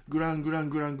grandfathers,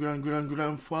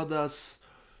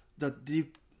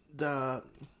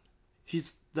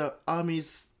 the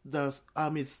armies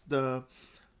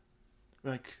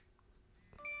like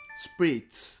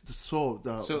spirit, the soul,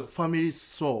 the family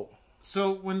soul.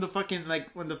 So when the fucking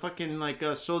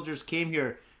soldiers came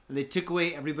here and they took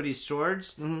away everybody's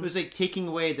swords, it was like taking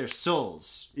away their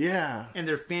souls. Yeah, and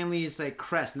their family's like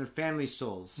crest and their family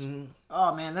souls.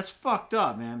 Oh man, that's fucked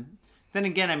up, man. Then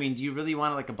again, I mean, do you really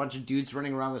want like a bunch of dudes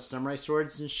running around with samurai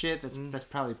swords and shit? That's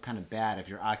probably kind of bad if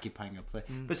you're occupying a place.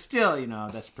 But still, you know,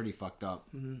 that's pretty fucked up.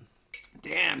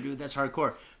 Damn, dude, that's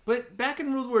hardcore. But back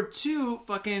in World War II,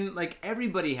 fucking like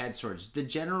everybody had swords. The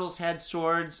generals had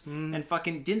swords, and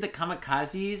fucking didn't the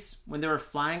kamikazes when they were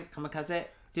flying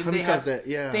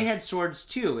They had swords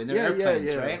too in their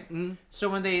airplanes, right? So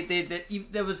when they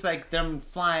that was like them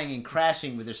flying and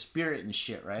crashing with their spirit and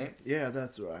shit, right? Yeah,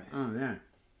 that's right. Oh yeah.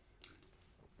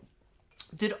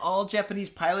 Did all Japanese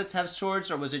pilots have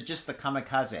swords, or was it just the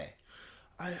kamikaze?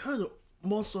 I heard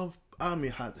most of army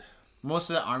had. Most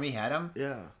of the army had them?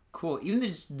 Yeah. Cool. Even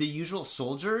the usual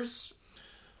soldiers?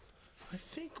 I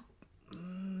think...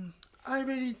 I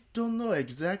really don't know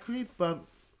exactly, but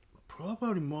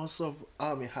probably most of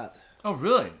army had. Oh,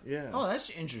 really? Yeah. Oh, that's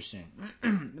interesting.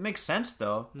 It makes sense,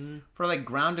 though. For, like,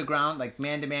 ground-to-ground, like,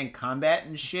 man-to-man combat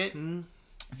and shit.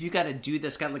 If you got a dude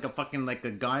that's got, like, a fucking, like,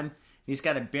 a gun... He's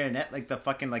got a bayonet, like the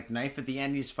fucking like knife at the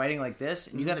end. He's fighting like this,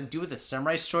 and you got to do with a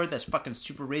samurai sword that's fucking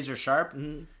super razor sharp.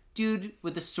 Dude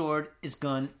with the sword is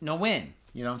gun no win.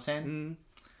 You know what I'm saying?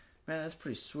 Man, that's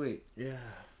pretty sweet. Yeah.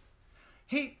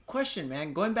 Hey, question,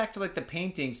 man. Going back to like the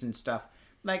paintings and stuff.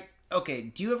 Like, okay,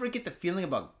 do you ever get the feeling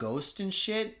about ghosts and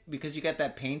shit because you got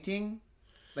that painting?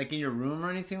 Like in your room or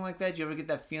anything like that? Do you ever get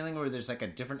that feeling where there's like a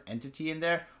different entity in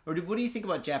there? Or what do you think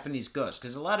about Japanese ghosts?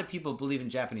 Because a lot of people believe in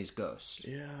Japanese ghosts.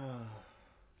 Yeah.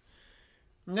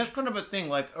 And that's kind of a thing.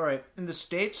 Like, all right, in the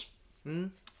States,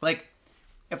 like,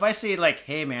 if I say like,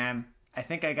 hey man, I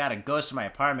think I got a ghost in my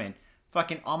apartment,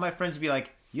 fucking all my friends would be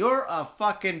like, you're a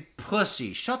fucking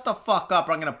pussy. Shut the fuck up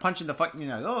or I'm going to punch in the fucking, you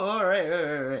know, oh, all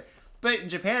right. But in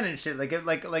Japan and shit,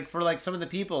 like for like some of the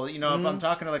people, you know, if I'm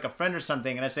talking to like a friend or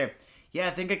something and I say, yeah,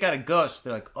 I think I got a ghost.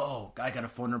 They're like, oh, I got a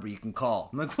phone number you can call.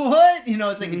 I'm like, what? You know,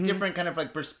 it's like a different kind of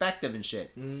like perspective and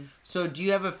shit. So do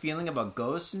you have a feeling about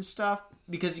ghosts and stuff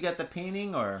because you got the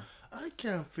painting or? I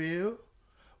can feel,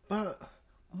 but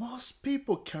most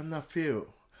people cannot feel.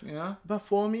 Yeah. But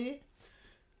for me,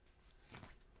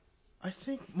 I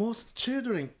think most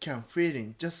children can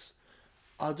feeling, just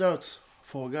adults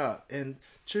forgot. And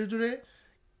children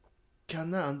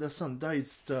cannot understand that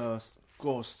is the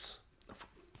ghost.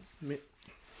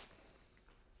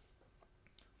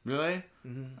 Really?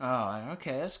 Oh,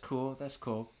 okay. That's cool.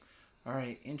 All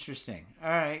right, interesting. All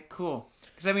right, cool.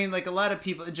 Because I mean, like a lot of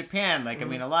people in Japan, like I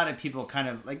mean, a lot of people kind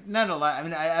of like not a lot. I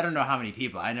mean, I don't know how many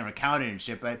people. I never counted and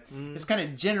shit, but it's kind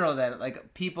of general that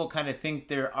like people kind of think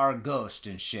there are ghosts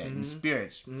and shit and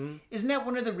spirits. Isn't that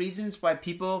one of the reasons why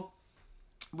people?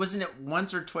 Wasn't it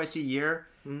once or twice a year,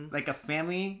 like a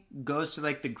family goes to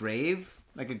like the grave,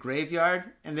 like a graveyard,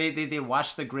 and they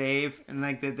wash the grave and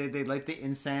like they light the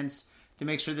incense to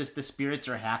make sure that the spirits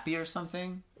are happy or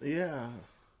something? Yeah.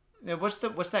 Yeah, what's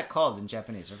that called in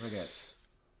Japanese? I forget.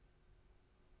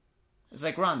 It's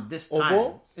like around this time.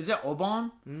 Obon? Is it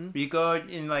obon? You go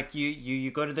and like you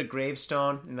go to the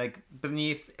gravestone and like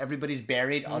beneath everybody's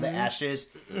buried, all the ashes,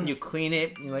 and you clean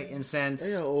it, you light incense.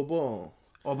 Yeah, Obon.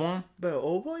 Obon? But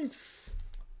Obon is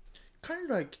kind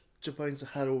of like Japanese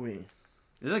Halloween.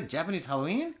 Is it like Japanese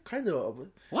Halloween? Kind of.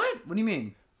 What? What do you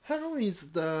mean? Halloween is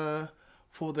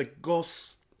for the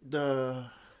ghost, the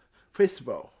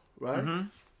festival, right?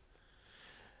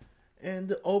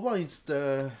 And Obon is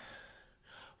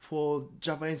for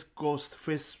Japanese ghost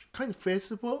kind of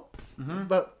festival,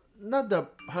 but not the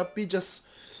happy. Just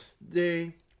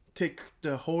they take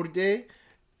the holiday,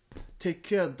 take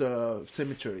care of the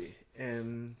cemetery,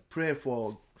 and pray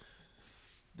for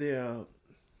their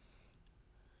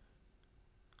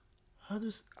how do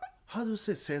you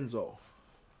say senzo?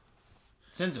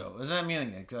 Senzo. Does that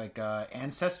mean like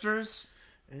ancestors?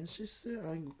 Ancestor,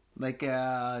 Like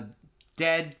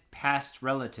dead past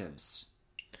relatives.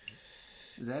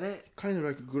 Is that it? kind of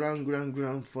like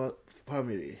grand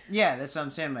family. Yeah, that's what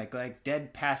I'm saying. Like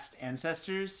dead past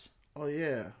ancestors. Oh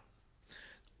yeah,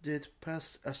 dead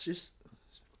past ashes.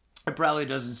 It probably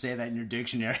doesn't say that in your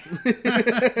dictionary.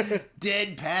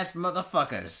 Dead past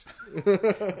motherfuckers.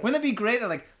 Wouldn't that be great?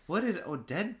 Like, what is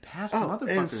dead past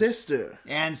motherfuckers? Ancestor.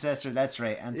 Ancestor, that's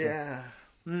right. Yeah.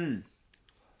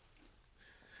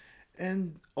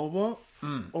 And Obon.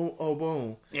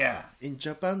 Yeah. In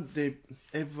Japan,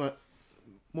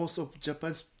 most of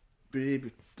Japanese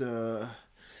believe the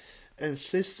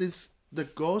ancestors, the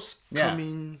ghosts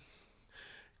coming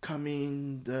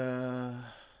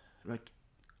like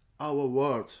our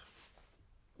world.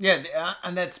 Yeah,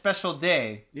 on that special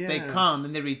day, they come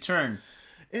and they return.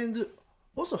 And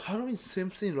also Halloween, same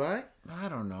thing, right? I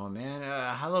don't know, man.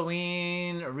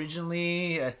 Halloween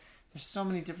originally, there's so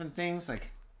many different things.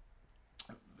 Like,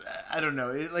 I don't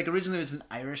know. Like originally it was an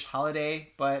Irish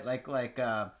holiday, but like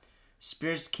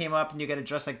spirits came up and you got to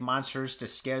dress like monsters to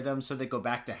scare them so they go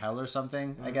back to hell or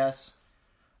something. I guess.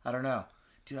 I don't know,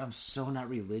 dude. I'm so not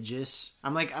religious.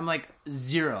 I'm like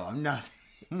zero. I'm not.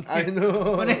 I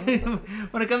know.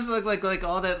 when it comes to like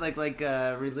all that like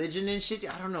religion and shit,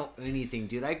 I don't know anything,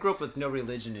 dude. I grew up with no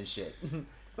religion and shit.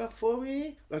 But for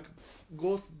me, like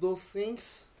those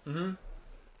things,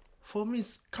 for me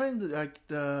it's kind of like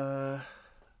the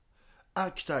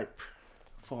archetype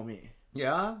for me.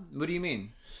 Yeah? What do you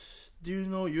mean? Do you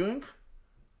know Jung?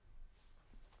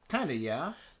 Kinda,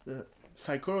 yeah. The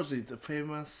psychology, the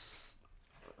famous.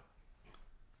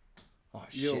 Oh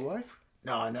shit. Your wife?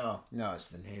 No, it's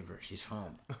the neighbor. She's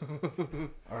home.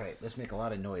 All right, let's make a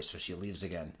lot of noise so she leaves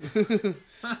again.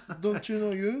 Don't you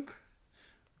know Jung?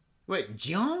 Wait,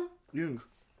 Jung? Jung.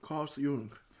 Carl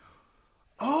Jung.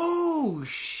 Oh,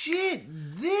 shit.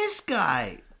 This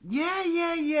guy.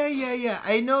 Yeah.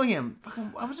 I know him.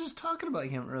 Fucking, I was just talking about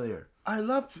him earlier. I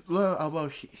love learn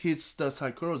about the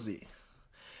psychology.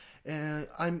 And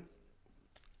I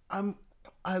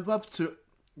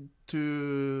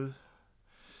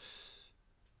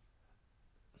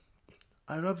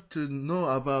love to know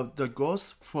about the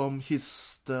ghost from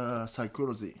the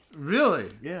psychology. Really?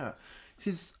 Yeah,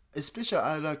 especially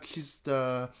I like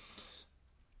the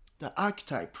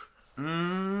archetype.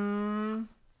 Well,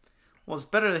 it's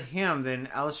better than him than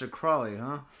Aleister Crowley,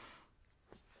 huh?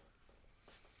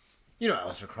 You know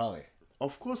Aleister Crowley.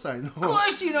 Of course I know. Of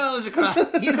course you know Aleister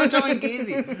Crowley. You know John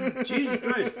Casey. Jesus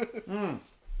Christ.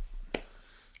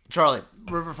 Charlie,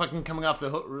 we're fucking coming off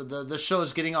the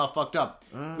show's getting all fucked up.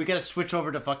 We gotta switch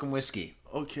over to fucking whiskey.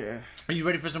 Okay. Are you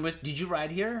ready for some whiskey? Did you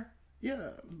ride here?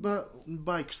 Yeah, but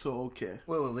bike, so okay.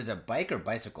 Wait, was it a bike or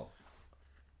bicycle?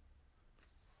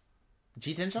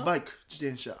 Jitensha? Bike,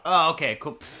 jitensha. Oh, okay,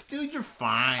 cool. Pfft, dude, you're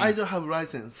fine. I don't have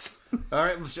license. All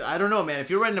right, I don't know, man. If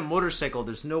you're riding a motorcycle,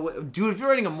 there's no way. Dude, if you're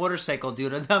riding a motorcycle,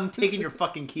 dude, I'm taking your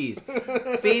fucking keys.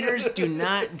 Faders do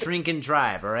not drink and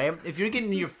drive, all right? If you're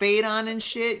getting your fade on and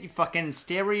shit, you fucking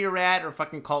stay where you're at or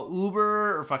fucking call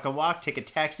Uber or fucking walk, take a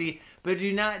taxi, but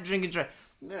do not drink and drive.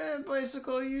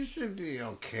 Bicycle, you should be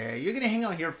okay. You're going to hang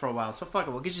out here for a while, so fuck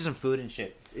it. We'll get you some food and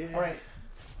shit. Yeah. All right.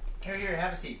 Here,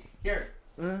 have a seat. Here.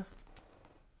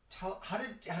 How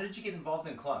did you get involved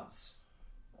in clubs?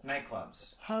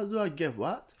 Nightclubs. How do I get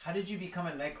what? How did you become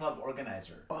a nightclub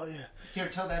organizer? Oh yeah. Here,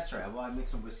 tell that story. While I make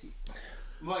some whiskey.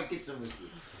 While I get some whiskey.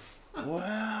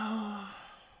 Well,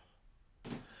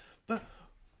 but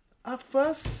at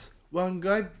first, one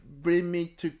guy bring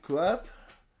me to club.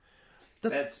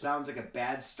 That sounds like a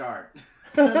bad start.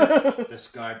 This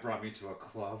guy brought me to a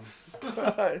club.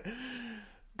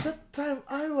 That time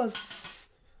I was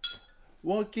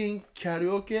working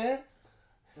karaoke.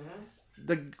 Mm-hmm.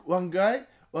 The one guy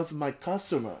was my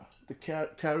customer, the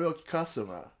karaoke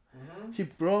customer. Mm-hmm. He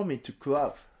brought me to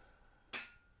club.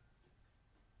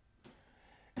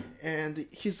 And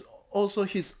he's also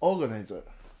his organizer.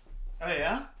 Oh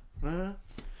yeah?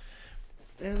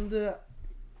 And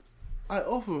I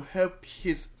often help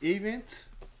his event.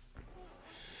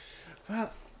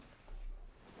 But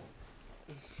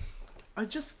I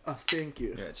just thank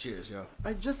you. Yeah, cheers, yo.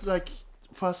 I just like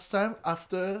first time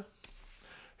after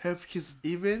help his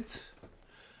event,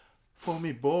 for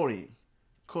me boring,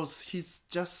 cause he's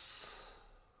just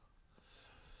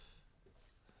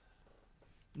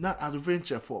not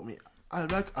adventure for me. I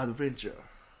like adventure.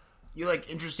 You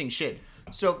like interesting shit.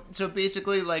 So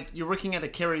basically, like, you're working at a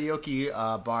karaoke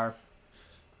bar,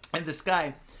 and this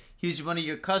guy, he's one of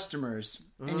your customers,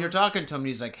 and you're talking to him, and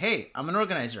he's like, "Hey, I'm an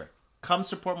organizer. Come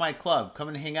support my club. Come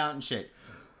and hang out and shit."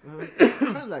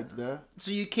 Kind of like that. So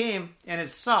you came, and it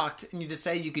sucked, and you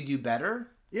decided you could do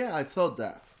better, Yeah, I thought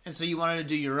that. and so you wanted to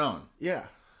do your own. Yeah.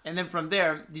 And then from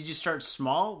there, did you start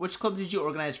small? Which club did you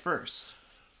organize first?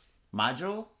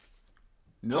 Majo?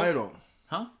 Milk? Pylon.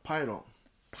 Huh? Pylon.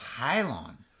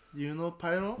 Pylon. You know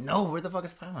Pylon? No, where the fuck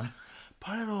is Pylon?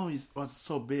 Pylon was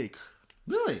so big.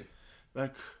 Really?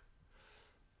 Like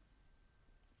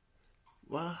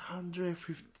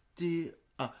 150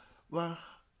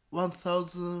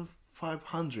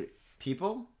 1,500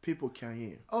 People? people came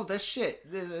in. Oh, that's shit.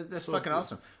 That's So fucking cool.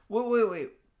 awesome. Wait.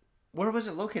 Where was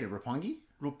it located? Roppongi?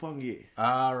 Roppongi.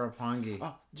 Ah, Roppongi.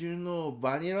 Do you know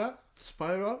vanilla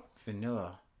spiral?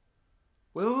 Vanilla.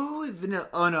 Wait. Vanilla.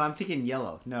 Oh, no, I'm thinking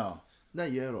yellow. No.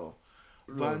 Not yellow.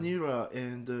 Vanilla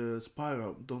and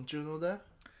spiral. Don't you know that?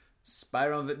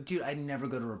 Spiral. Dude, I never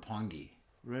go to Roppongi.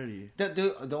 Really?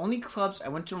 The only clubs I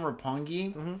went to in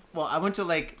Roppongi, well, I went to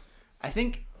like, I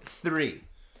think 3.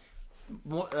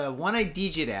 One I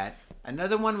DJ'd at,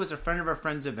 another one was a friend of our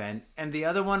friend's event, and the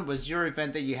other one was your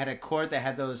event that you had at Court that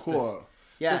had those... Core.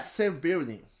 Yeah. The same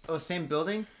building. Oh, same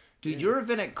building? Dude, your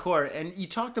event at Court, and you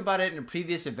talked about it in a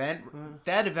previous event.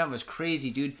 That event was crazy,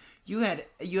 dude. You had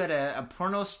a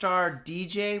porno star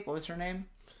DJ. What was her name?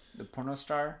 The porno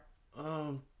star?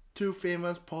 2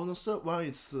 famous porno stars. One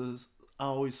is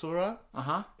Aoi Sora.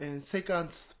 Uh-huh. And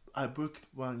second, I booked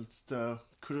one. It's the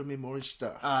Kurumi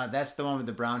Morishita. That's the one with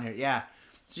the brown hair. Yeah.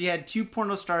 So you had 2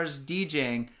 porno stars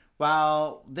DJing.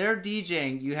 While they're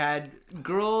DJing, you had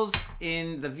girls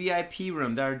in the VIP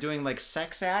room that are doing like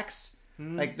sex acts.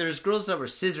 Like there's girls that were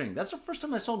scissoring. That's the first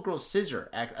time I saw girls scissor.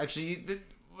 Actually,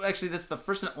 that's the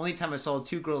first and only time I saw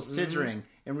 2 girls scissoring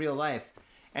in real life.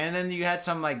 And then you had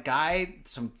some like guy,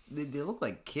 they look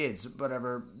like kids,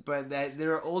 whatever, but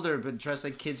they're older but dressed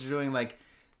like kids, doing like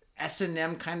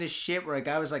S&M kind of shit where a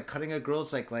guy was like cutting a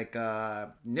girl's like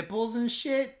nipples and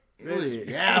shit.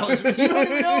 Really? Yeah, you don't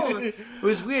even know. It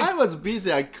was weird. I was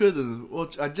busy. I couldn't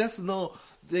watch. I just know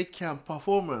they can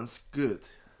performance good.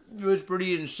 It was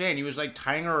pretty insane. He was like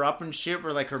tying her up and shit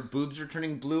where like her boobs are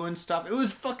turning blue and stuff. It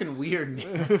was fucking weird,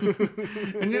 man.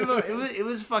 And it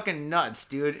was fucking nuts,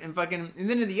 dude. And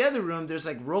then in the other room, there's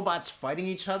like robots fighting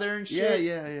each other and shit.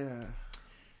 Yeah.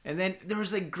 And then there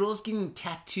was like girls getting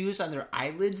tattoos on their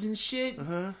eyelids and shit.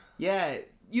 Uh-huh. Yeah.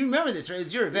 You remember this, right?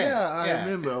 It's your event. Yeah, I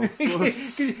remember. Of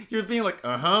course. You're being like,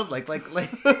 like you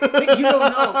don't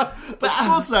know. But Of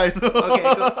course I know. Okay,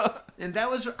 go. And that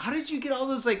was, how did you get all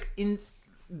those like in?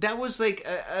 That was like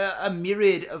a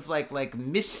myriad of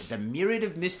the myriad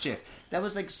of mischief. That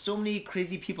was like so many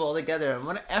crazy people all together.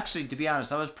 And actually, to be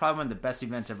honest, that was probably one of the best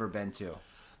events I've ever been to.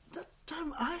 That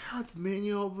time I had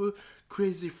many of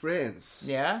crazy friends.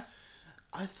 Yeah?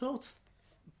 I thought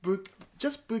book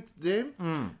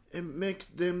them and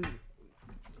make them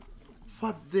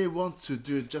what they want to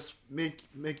do. Just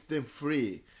make them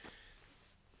free.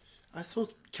 I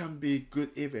thought can be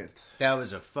good event. That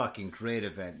was a fucking great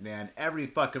event, man. Every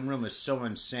fucking room was so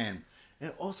insane.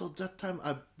 And also that time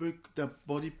I booked the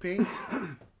body paint.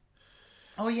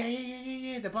 Oh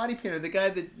yeah. The body painter, the guy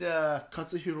that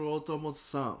Katsuhiro Otomo's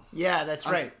son. yeah, that's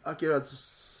right.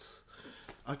 Akira's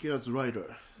Akira's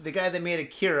writer. The guy that made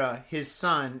Akira, his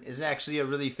son, is actually a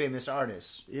really famous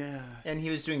artist. Yeah. And he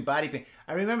was doing body paint.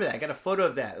 I remember that. I got a photo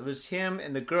of that. It was him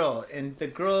and the girl. And the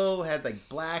girl had like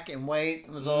black and white.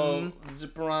 It was all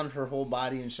zip around her whole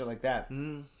body and shit like that.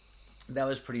 That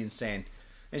was pretty insane.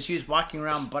 And she was walking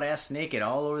around butt ass naked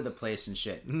all over the place and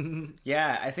shit.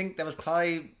 Yeah, I think that was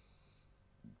probably...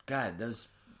 God,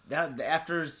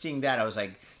 after seeing that, I was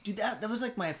like... Dude, that was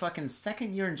like my fucking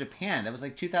second year in Japan. That was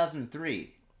like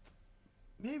 2003.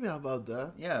 Maybe about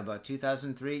that. Yeah, about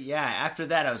 2003. Yeah, after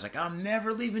that, I was like, I'm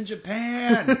never leaving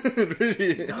Japan.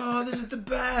 Really? Oh, this is the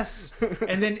best.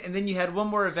 And then you had one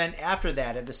more event after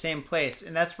that at the same place,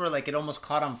 and that's where like it almost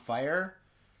caught on fire.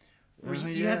 Where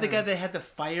you had the guy that had the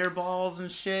fireballs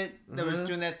and shit that was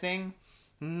doing that thing.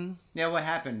 Yeah, what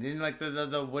happened? Didn't like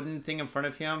the wooden thing in front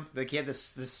of him? Like he had this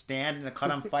stand and it caught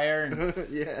on fire, and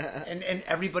Yeah. and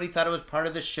everybody thought it was part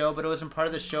of the show, but it wasn't part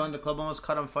of the show, and the club almost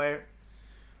caught on fire.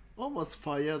 Almost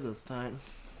fire this time.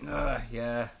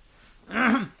 Yeah.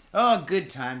 Oh, good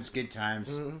times, good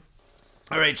times.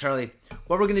 All right, Charlie.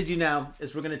 What we're gonna do now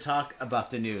is we're gonna talk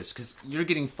about the news because you're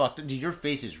getting fucked. Dude, your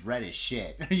face is red as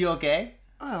shit. Are you okay?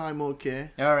 I'm okay.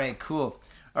 All right, cool.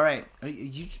 All right,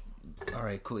 all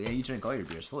right, cool. Yeah, you drink all your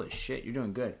beers. Holy shit, you're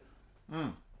doing good.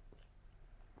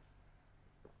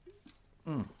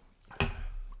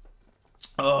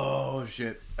 Oh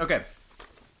shit. Okay.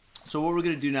 So what we're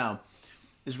gonna do now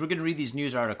is we're gonna read these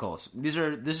news articles. This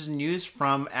is news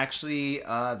from actually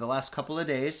the last couple of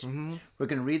days. We're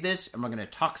gonna read this and we're gonna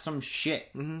talk some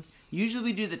shit. Usually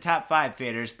we do the top 5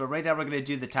 faders, but right now we're gonna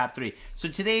do the top 3. So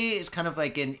today is kind of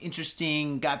like an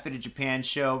interesting Got Faded Japan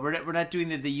show. We're not doing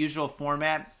the usual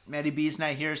format. Maddie B's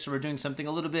not here, so we're doing something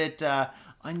a little bit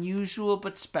unusual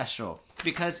but special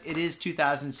because it is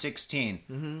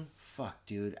 2016. Fuck,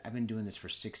 dude, I've been doing this for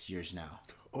 6 years now.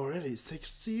 Already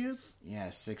 6 years? Yeah,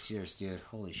 6 years, dude.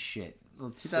 Holy shit.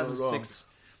 Well, 2006.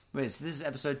 Wait, so this is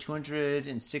episode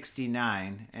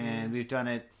 269, and we've done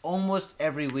it almost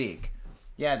every week.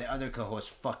 Yeah, the other co-host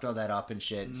fucked all that up and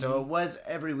shit. So it was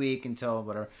every week until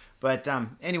whatever. But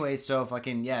anyway, so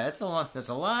fucking yeah, that's a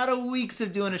lot of weeks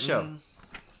of doing a show.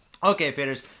 Okay,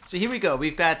 faders. So here we go.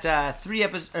 We've got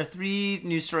 3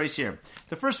 news stories here.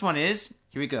 The first one is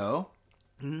here we go.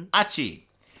 Achi.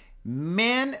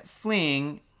 Man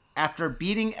fleeing after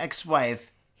beating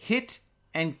ex-wife, hit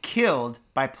and killed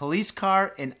by police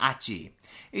car in Achi.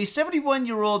 A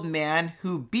 71-year-old man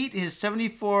who beat his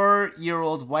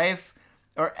 74-year-old wife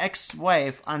or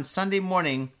ex-wife on Sunday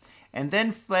morning and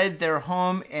then fled their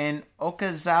home in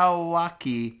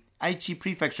Okazawaki, Aichi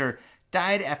Prefecture,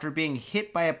 died after being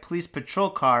hit by a police patrol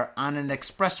car on an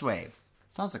expressway.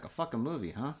 Sounds like a fucking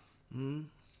movie, huh?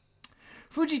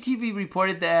 Fuji TV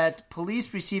reported that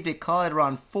police received a call at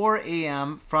around 4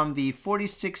 a.m. from the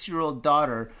 46-year-old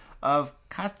daughter of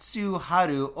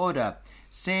Katsuharu Oda,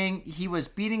 saying he was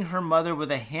beating her mother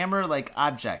with a hammer-like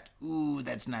object. Ooh,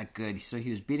 that's not good. So he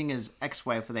was beating his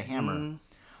ex-wife with a hammer.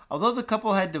 Although the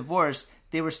couple had divorced,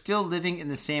 they were still living in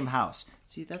the same house.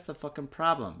 See, that's the fucking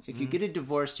problem. If you get a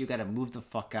divorce, you gotta move the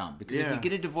fuck out. Because if you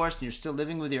get a divorce and you're still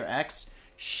living with your ex,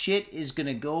 shit is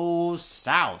gonna go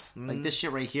south. Like this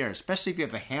shit right here. Especially if you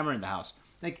have a hammer in the house.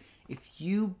 Like, if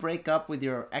you break up with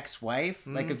your ex-wife,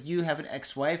 like if you have an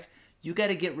ex-wife, you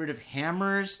gotta get rid of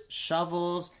hammers,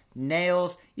 shovels,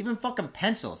 nails, even fucking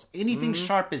pencils. Anything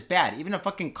sharp is bad. Even a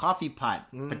fucking coffee pot.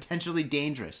 Potentially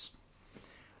dangerous.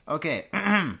 Okay.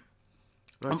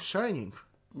 Like Shining.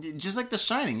 Just like The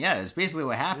Shining, yeah, it's basically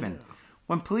what happened. Yeah.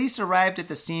 When police arrived at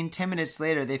the scene 10 minutes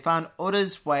later, they found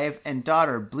Oda's wife and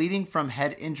daughter bleeding from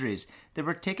head injuries. They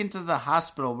were taken to the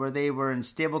hospital where they were in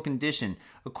stable condition.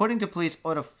 According to police,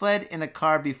 Oda fled in a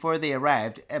car before they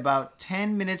arrived. About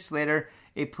 10 minutes later,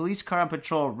 a police car on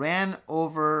patrol ran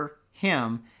over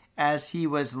him as he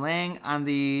was laying on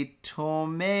the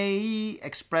Chome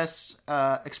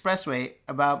expressway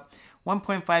about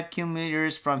 1.5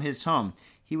 kilometers from his home.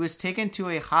 He was taken to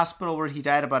a hospital where he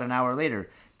died about an hour later.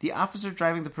 The officer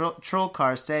driving the patrol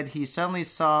car said he suddenly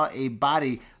saw a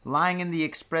body lying in the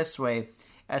expressway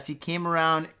as he came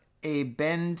around a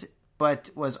bend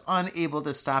but was unable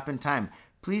to stop in time.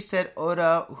 Police said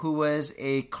Oda, who was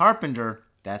a carpenter,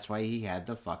 that's why he had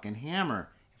the fucking hammer.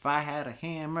 If I had a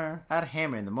hammer, I'd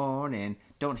hammer in the morning.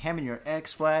 Don't hammer your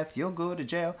ex-wife, you'll go to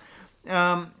jail.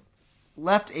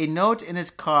 Left a note in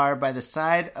his car by the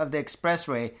side of the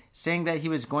expressway saying that he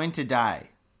was going to die.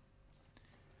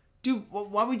 Dude,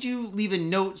 why would you leave a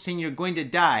note saying you're going to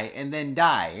die and then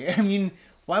die? I mean,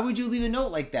 why would you leave a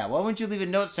note like that? Why wouldn't you leave a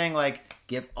note saying, like,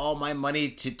 give all my money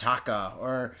to Taka?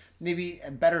 Or maybe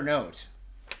a better note.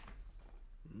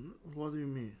 What do you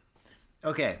mean?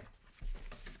 Okay.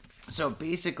 So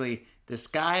basically, This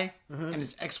guy and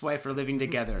his ex-wife are living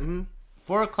together.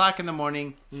 4 o'clock in the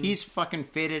morning, he's fucking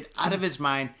faded out of his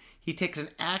mind. He takes an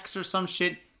axe or some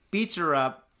shit, beats her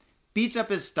up, beats up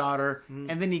his daughter,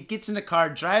 and then he gets in the car,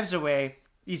 drives away.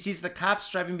 He sees the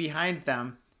cops driving behind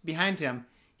him.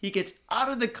 He gets out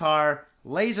of the car,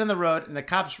 lays on the road, and the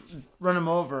cops run him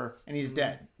over, and he's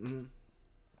dead.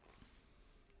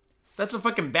 That's a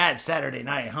fucking bad Saturday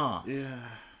night, huh? Yeah.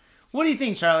 What do you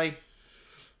think, Charlie?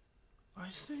 I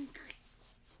think...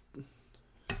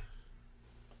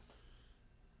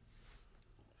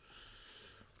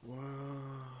 Wow.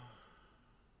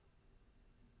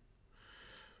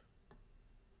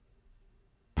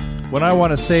 When I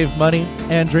want to save money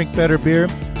and drink better beer,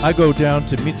 I go down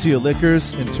to MITSUYA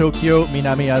Liquors in Tokyo,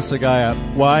 Minami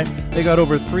Asagaya. Why? They got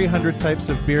over 300 types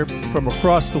of beer from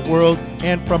across the world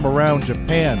and from around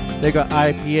Japan. They got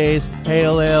IPAs,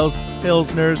 pale ales,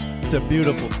 pilsners. It's a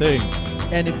beautiful thing.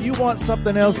 And if you want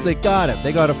something else, they got it.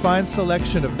 They got a fine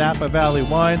selection of Napa Valley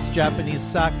wines, Japanese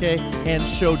sake, and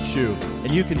shochu.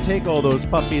 And you can take all those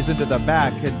puppies into the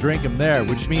back and drink them there,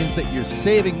 which means that you're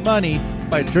saving money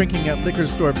by drinking at liquor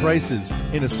store prices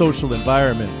in a social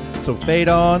environment. So fade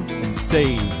on and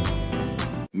save.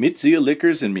 MITSUYA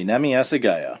Liquors in Minami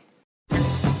Asagaya.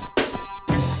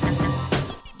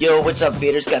 Yo, what's up,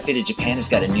 Faders? Got Faded Japan has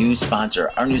got a new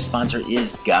sponsor. Our new sponsor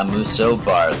is Gamuso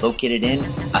Bar, located in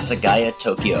Asagaya,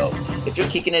 Tokyo. If you're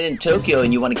kicking it in Tokyo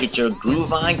and you want to get your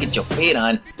groove on, get your fade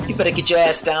on, you better get your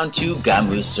ass down to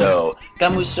Gamuso.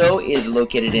 Gamuso is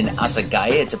located in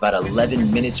Asagaya. It's about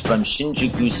 11 minutes from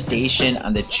Shinjuku Station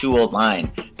on the Chuo line.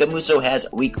 Gamuso has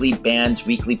weekly bands,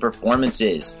 weekly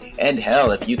performances. And hell,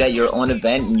 if you got your own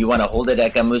event and you want to hold it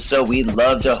at Gamuso, we'd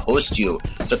love to host you.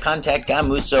 So contact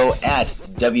Gamuso at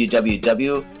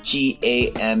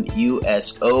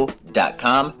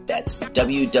www.gamuso.com. That's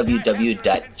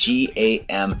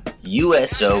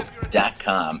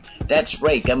www.gamuso.com. That's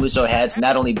right, Gamuso has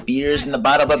not only beers in the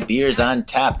bottle, but beers on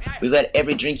tap. We've got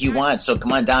every drink you want, so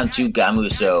come on down to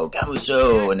Gamuso.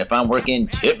 Gamuso, and if I'm working,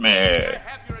 tip me.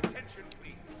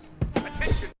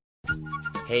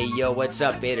 Hey, yo, what's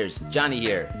up, Vaders? Johnny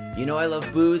here. You know I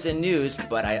love booze and news,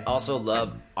 but I also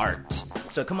love art.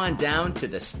 So come on down to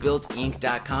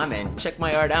thespiltink.com and check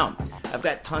my art out. I've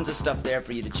got tons of stuff there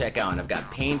for you to check out. And I've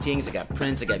got paintings, I got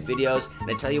prints, I got videos.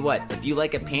 And I tell you what, if you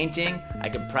like a painting, I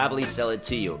could probably sell it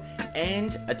to you.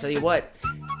 And I tell you what,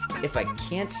 if I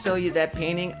can't sell you that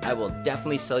painting, I will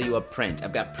definitely sell you a print.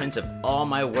 I've got prints of all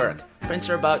my work. Prints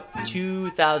are about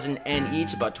 2,000 yen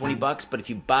each, about $20, but if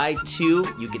you buy two,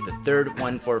 you get the third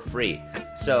one for free.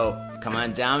 So come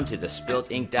on down to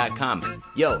thespiltink.com.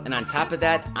 Yo, and on top of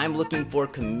that, I'm looking for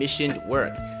commissioned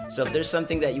work. So if there's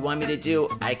something that you want me to do,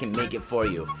 I can make it for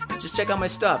you. Just check out my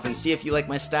stuff and see if you like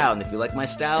my style. And if you like my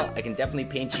style, I can definitely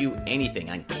paint you anything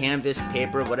on canvas,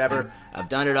 paper, whatever. I've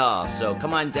done it all. So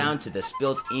come on down to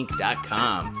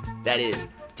thespiltink.com. That is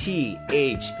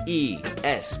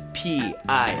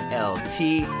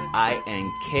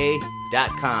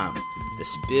THESPILTINK.com.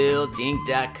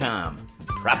 Thespiltink.com.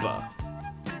 Proper.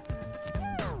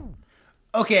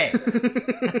 Okay.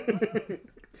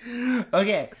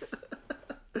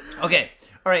 Okay.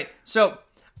 All right. So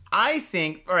I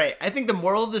think the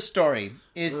moral of the story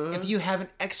is if you have an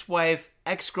ex-wife,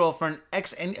 ex-girlfriend,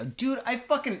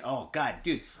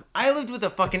 I lived with a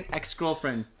fucking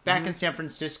ex-girlfriend back in San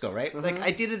Francisco, right? Like,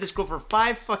 I dated this girl for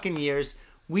 5 fucking years.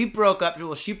 We broke up.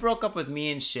 Well, she broke up with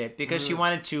me and shit because she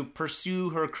wanted to pursue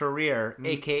her career,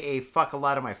 aka fuck a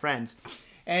lot of my friends.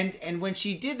 And when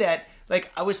she did that, like,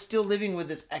 I was still living with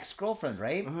this ex-girlfriend,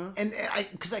 right? And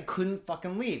because I couldn't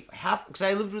fucking leave. Because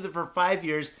I lived with her for 5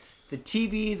 years. The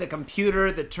TV, the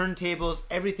computer, the turntables,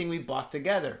 everything we bought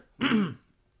together.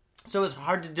 So it was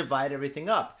hard to divide everything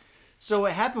up. So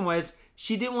what happened was,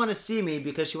 she didn't want to see me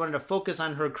because she wanted to focus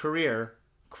on her career,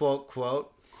 quote,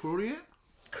 quote.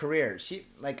 Career. She,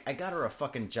 like, I got her a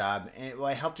fucking job. And,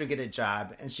 I helped her get a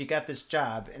job. And she got this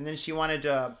job. And then she wanted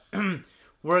to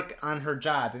work on her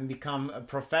job and become a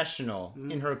professional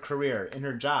in her career, in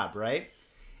her job, right?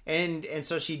 And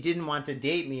so she didn't want to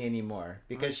date me anymore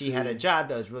because she had a job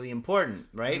that was really important,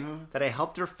 right? That I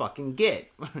helped her fucking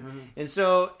get. And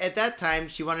so at that time,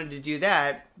 she wanted to do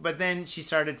that, but then she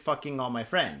started fucking all my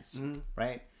friends,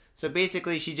 right? So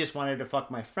basically, she just wanted to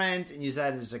fuck my friends and use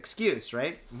that as an excuse,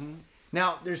 right?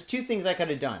 Now, there's 2 things I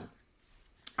could have done.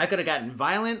 I could have gotten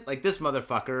violent like this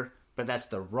motherfucker, but that's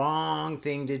the wrong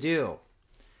thing to do.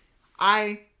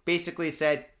 I basically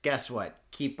said, guess what?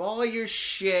 Keep all your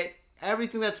shit.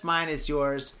 Everything that's mine is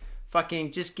yours.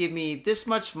 Fucking just give me this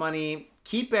much money.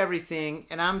 Keep everything.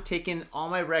 And I'm taking all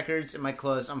my records and my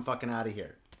clothes. I'm fucking out of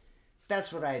here.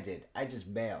 That's what I did. I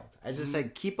just bailed. I just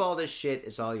said, keep all this shit.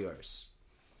 It's all yours.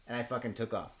 And I fucking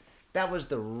took off. That was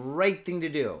the right thing to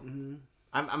do.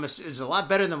 Mm-hmm. It's a lot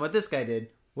better than what this guy did.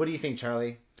 What do you think,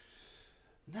 Charlie?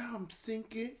 Now I'm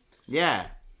thinking. Yeah.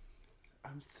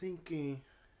 I'm thinking.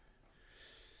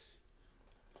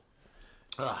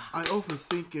 I often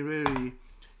think really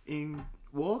in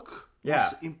work. Yeah.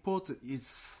 What's important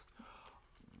is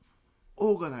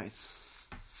organize,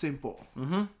 simple.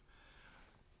 Mm-hmm.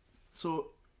 So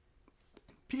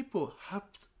people have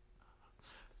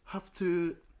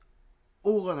to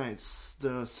organize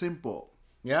the simple.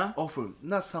 Yeah? Often,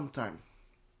 not sometime.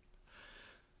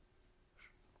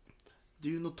 Do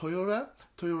you know Toyota?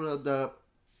 Toyota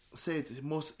said the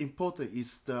most important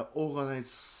is the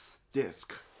organized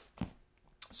desk.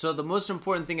 So the most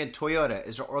important thing at Toyota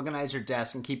is to organize your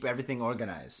desk and keep everything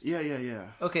organized. Yeah.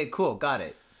 Okay, cool. Got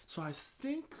it. So I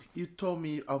think you told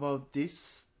me about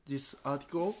this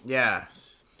article. Yeah.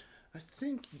 I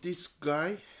think this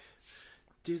guy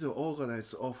didn't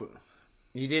organize often.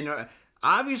 He didn't...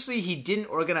 Obviously, he didn't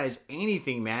organize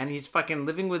anything, man. He's fucking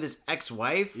living with his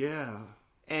ex-wife. Yeah.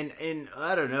 And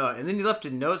I don't know. And then he left a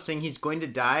note saying he's going to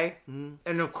die. Mm.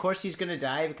 And of course he's going to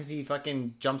die because he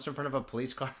fucking jumps in front of a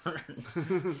police car.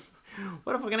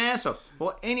 What a fucking asshole.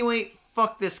 Well, anyway,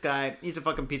 fuck this guy. He's a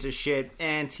fucking piece of shit.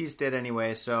 And he's dead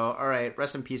anyway. So, alright.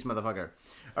 Rest in peace, motherfucker.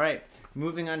 Alright.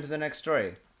 Moving on to the next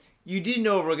story. You do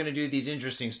know we're going to do these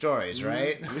interesting stories,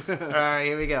 right? Alright,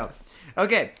 here we go.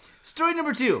 Okay. Story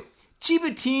number 2.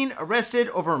 Chiba teen arrested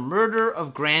over murder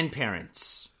of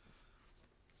grandparents.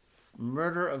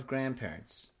 Murder of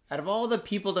grandparents. Out of all the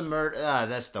people to murder...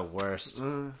 that's the worst.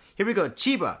 Here we go.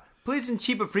 Chiba. Police in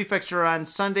Chiba Prefecture on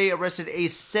Sunday arrested a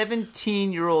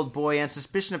 17-year-old boy on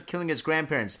suspicion of killing his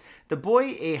grandparents. The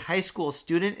boy, a high school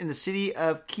student in the city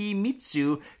of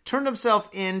Kimitsu, turned himself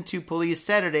in to police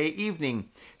Saturday evening,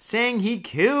 saying he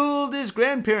killed his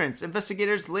grandparents.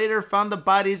 Investigators later found the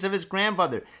bodies of his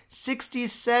grandfather,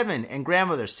 67, and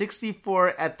grandmother,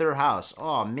 64, at their house.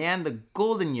 Oh, man, the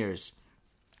golden years.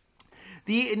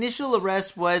 The initial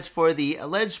arrest was for the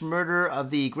alleged murder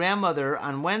of the grandmother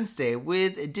on Wednesday,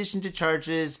 with addition to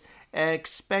charges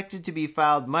expected to be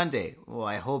filed Monday. Well,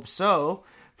 I hope so.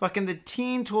 Fucking the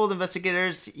teen told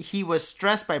investigators he was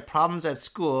stressed by problems at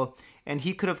school and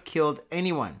he could have killed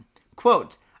anyone.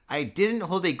 Quote, I didn't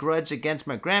hold a grudge against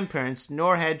my grandparents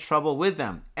nor had trouble with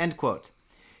them. End quote.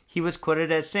 He was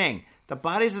quoted as saying, the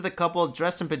bodies of the couple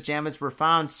dressed in pajamas were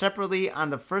found separately on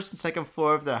the first and second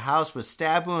floor of their house with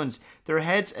stab wounds. Their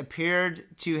heads appeared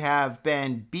to have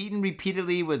been beaten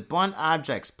repeatedly with blunt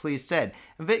objects, police said.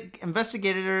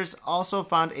 Investigators also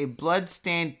found a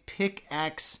blood-stained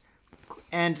pickaxe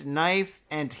and knife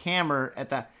and hammer at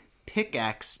the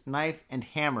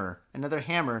another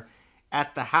hammer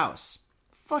at the house.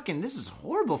 Fucking, this is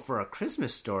horrible for a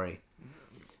Christmas story.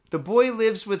 The boy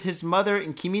lives with his mother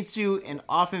in Kimitsu and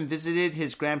often visited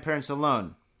his grandparents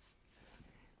alone.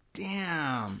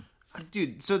 Damn.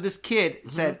 Dude, so this kid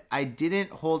said, I didn't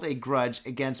hold a grudge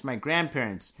against my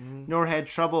grandparents, nor had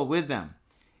trouble with them.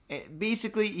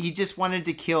 Basically, he just wanted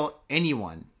to kill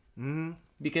anyone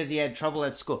because he had trouble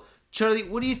at school. Charlie,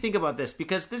 what do you think about this?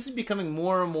 Because this is becoming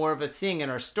more and more of a thing in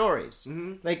our stories.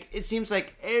 Like, it seems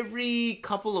like every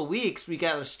couple of weeks we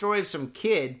got a story of some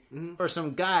kid or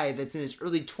some guy that's in his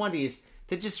early 20s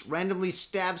that just randomly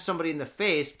stabs somebody in the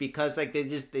face because like they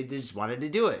just wanted to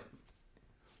do it.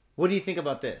 What do you think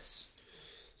about this?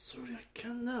 Sorry, I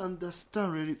cannot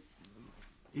understand really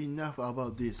enough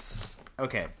about this.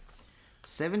 Okay.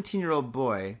 17-year-old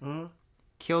boy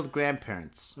killed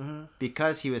grandparents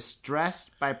because he was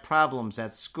stressed by problems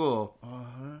at school,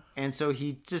 and so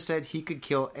he just said he could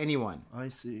kill anyone. I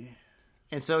see.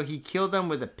 And so he killed them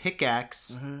with a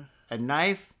pickaxe, a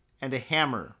knife, and a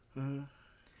hammer.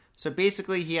 So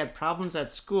basically he had problems at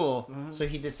school, so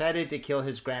he decided to kill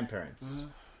his grandparents.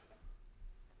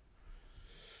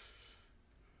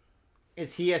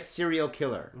 Is he a serial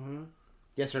killer?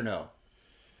 Yes or no?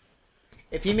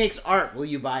 If he makes art, will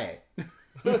you buy it?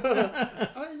 I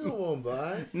don't want to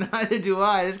buy. Neither do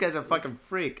I. This guy's a fucking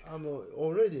freak. I'm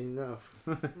already enough.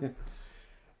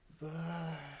 But...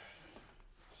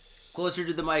 Closer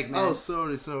to the mic, man. Oh,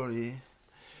 sorry.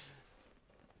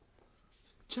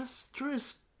 Just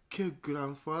stress kill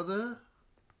grandfather.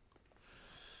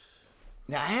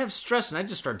 Now, I have stress and I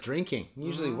just start drinking. It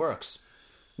usually works.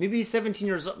 Maybe he's 17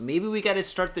 years old. Maybe we got to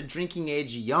start the drinking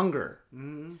age younger.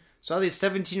 So all these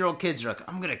 17-year-old kids are like,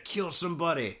 I'm going to kill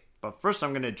somebody. But first I'm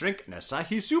going to drink an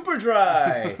Asahi Super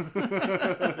Dry.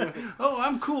 Oh,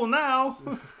 I'm cool now.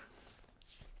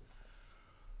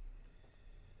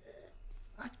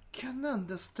 I cannot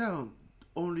understand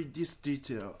only this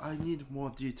detail. I need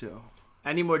more detail.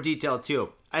 I need more detail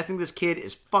too. I think this kid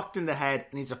is fucked in the head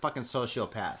and he's a fucking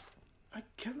sociopath. I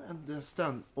can't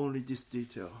understand only this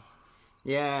detail.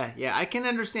 Yeah, I can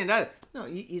understand that. No,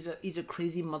 he's a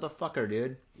crazy motherfucker,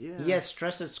 dude. Yeah. He has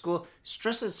stress at school.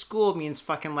 Stress at school means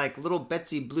fucking like little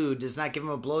Betsy Blue does not give him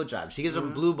a blowjob. She gives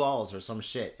him blue balls or some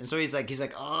shit. And so he's like,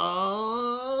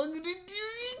 oh, I'm gonna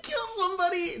he kills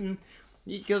somebody. And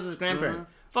he kills his grandparent.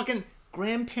 Fucking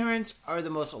grandparents are the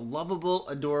most lovable,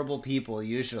 adorable people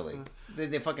usually.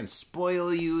 They fucking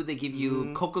spoil you. They give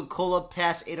you Coca-Cola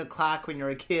past 8 o'clock when you're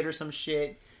a kid or some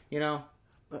shit. You know?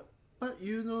 But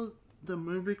you know the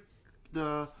movie,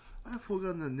 I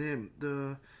forgot the name.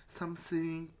 The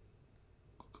something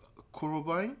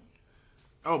Columbine?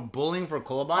 Oh, Bowling for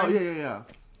Columbine? Oh, yeah.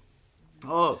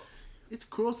 Oh. It's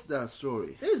close to that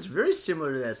story. It's very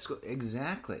similar to that school.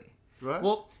 Exactly. Right?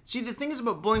 Well, see, the thing is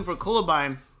about Bowling for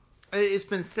Columbine, it's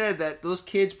been said that those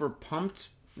kids were pumped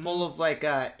full of like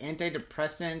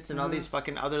antidepressants and all these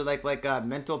fucking other like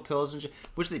mental pills and shit,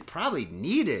 which they probably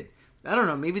needed. I don't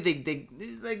know. Maybe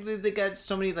they got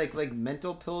so many like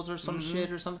mental pills or some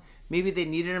shit or something. Maybe they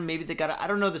needed them. Maybe they got. I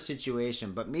don't know the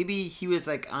situation, but maybe he was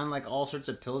like on like all sorts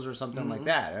of pills or something like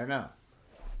that. I don't know.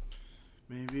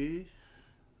 Maybe.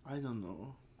 I don't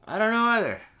know. I don't know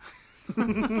either.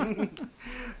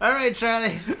 All right,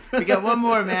 Charlie. We got one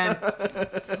more, man.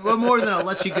 One more, then I'll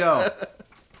let you go.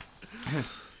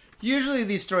 Usually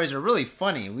these stories are really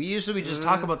funny. We usually just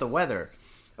talk about the weather.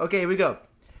 Okay, here we go.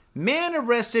 Man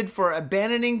arrested for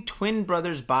abandoning twin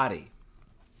brother's body.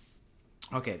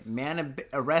 Okay, man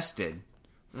arrested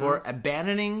for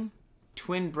abandoning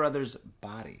twin brother's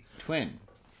body. Twin.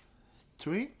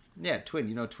 Twin? Yeah, twin.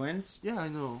 You know twins? Yeah, I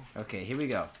know. Okay, here we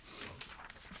go.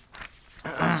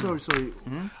 Sorry.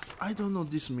 I don't know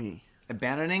this mean.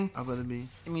 Abandoning? About me.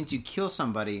 It means you kill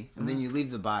somebody and then you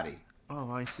leave the body.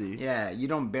 Oh, I see. Yeah, you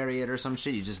don't bury it or some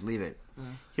shit. You just leave it.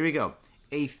 Here we go.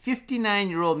 A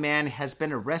 59-year-old man has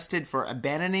been arrested for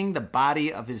abandoning the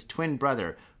body of his twin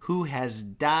brother, who has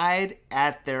died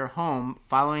at their home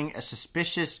following a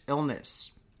suspicious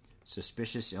illness.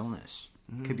 Suspicious illness.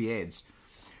 Could be AIDS.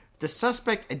 The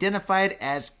suspect, identified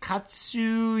as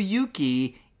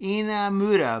Katsuyuki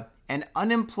Inamura, an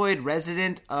unemployed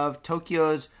resident of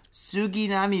Tokyo's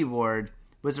Suginami ward,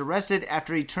 was arrested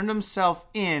after he turned himself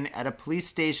in at a police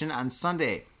station on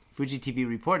Sunday, Fuji TV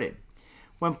reported.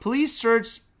 When police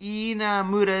searched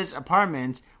Inamura's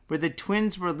apartment, where the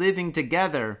twins were living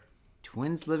together,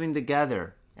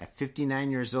 at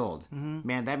 59 years old.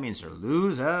 Man, that means they're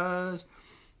losers.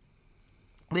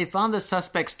 They found the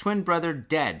suspect's twin brother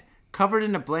dead, covered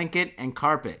in a blanket and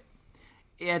carpet,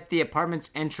 at the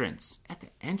apartment's entrance. At the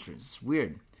entrance? It's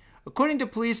weird. According to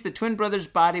police, the twin brother's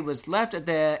body was left at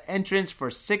the entrance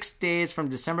for 6 days from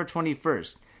December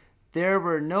 21st. There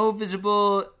were no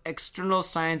visible external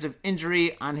signs of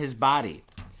injury on his body.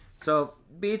 So,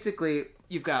 basically,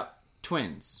 you've got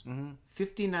twins,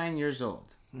 59 years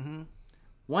old.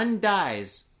 One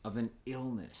dies of an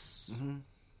illness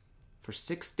for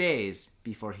 6 days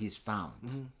before he's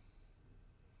found.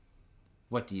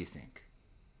 What do you think?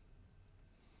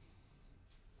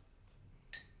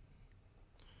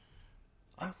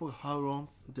 I forgot how long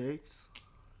days?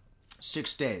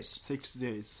 6 days. 6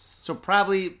 days. So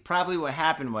probably what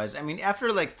happened was, I mean,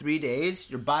 after like 3 days,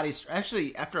 your body,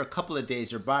 actually after a couple of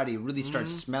days, your body really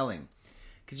starts smelling.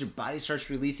 Because your body starts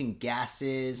releasing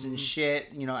gases and shit.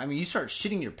 You know, I mean, you start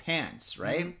shitting your pants,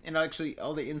 right? And actually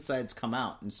all the insides come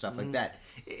out and stuff like that.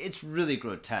 It's really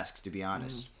grotesque, to be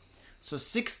honest. So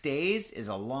 6 days is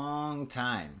a long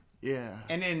time. Yeah.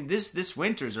 And this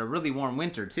winter is a really warm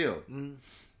winter, too.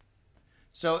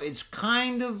 So it's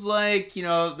kind of like, you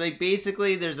know, like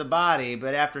basically there's a body,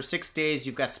 but after 6 days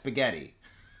you've got spaghetti.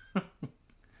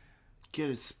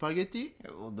 Get spaghetti?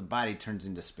 Well, the body turns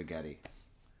into spaghetti.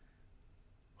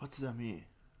 What does that mean?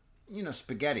 You know,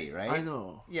 spaghetti, right? I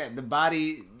know. Yeah, the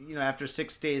body, you know, after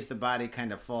 6 days the body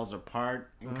kind of falls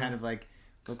apart and kind of like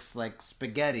looks like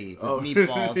spaghetti with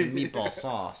meatballs and meatball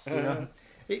sauce, you know?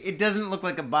 It doesn't look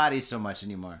like a body so much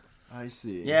anymore. I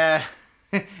see. Yeah.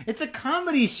 It's a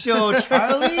comedy show,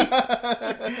 Charlie.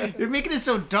 You're making it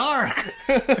so dark.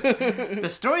 The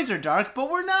stories are dark, but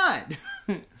we're not.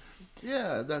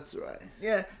 Yeah, that's right.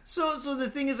 Yeah. So the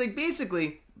thing is, like,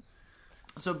 basically,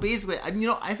 you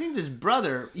know, I think this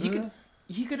brother, he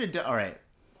could have done. All right.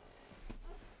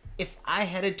 If I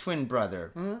had a twin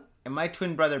brother and my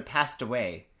twin brother passed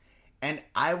away, and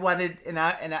I wanted, and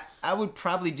I would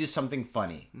probably do something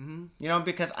funny, you know,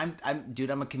 because I'm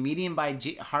a comedian by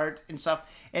heart and stuff.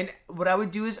 And what I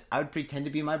would do is I would pretend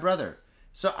to be my brother.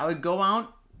 So I would go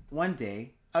out one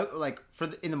day,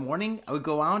 in the morning, I would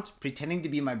go out pretending to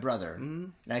be my brother,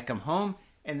 and I'd come home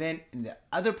And then in the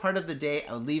other part of the day,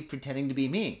 I would leave pretending to be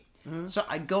me. So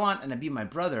I'd go on and I'd be my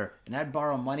brother, and I'd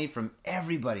borrow money from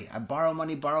everybody. I'd borrow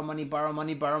money.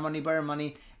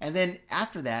 And then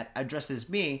after that, I'd dress as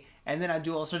me, and then I'd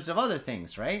do all sorts of other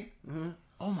things, right?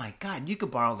 Oh my God, you could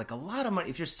borrow like a lot of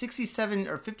money. If you're 67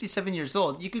 or 57 years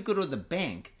old, you could go to the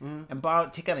bank and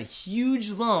take out a huge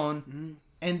loan,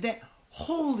 and then,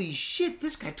 holy shit,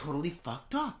 this guy totally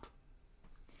fucked up.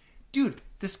 Dude,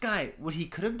 this guy, what he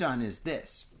could have done is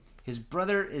this. His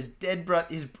brother is dead.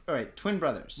 Twin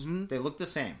brothers. They look the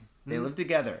same. They live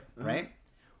together, right?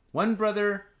 One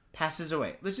brother passes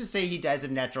away. Let's just say he dies of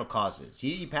natural causes.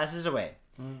 He passes away.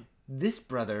 This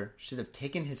brother should have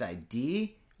taken his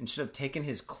ID and should have taken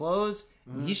his clothes.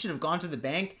 And he should have gone to the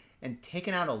bank and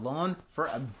taken out a loan for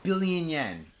 1 billion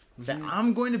yen. Said,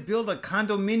 I'm going to build a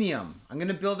condominium. I'm going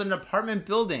to build an apartment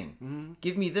building.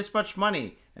 Give me this much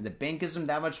money. And the bank gives him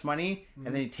that much money.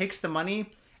 And then he takes the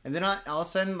money. And then all of a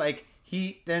sudden, like,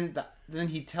 he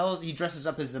dresses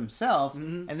up as himself,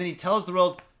 and then he tells the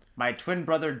world, my twin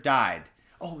brother died.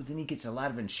 Oh, then he gets a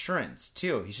lot of insurance,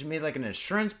 too. He should have made, like, an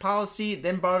insurance policy,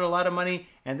 then borrowed a lot of money,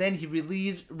 and then he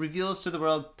reveals to the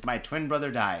world, my twin brother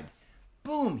died.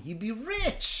 Boom, he'd be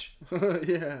rich.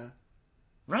 Yeah.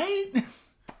 Right?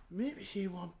 Maybe he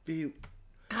won't be...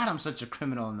 God, I'm such a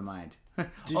criminal in the mind.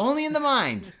 Only in the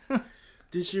mind.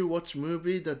 Did you watch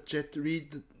movie that Jet Li...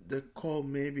 The call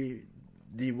maybe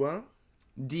D1?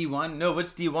 D1? No,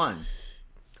 what's D1?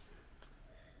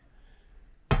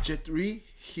 Jet Li,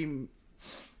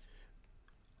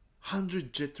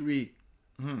 100 Jet Li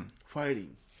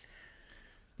fighting.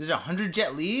 There's 100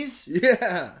 Jet Lis?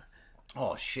 Yeah.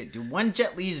 Oh shit, dude! One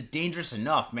Jet Li is dangerous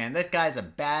enough, man. That guy's a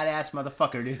badass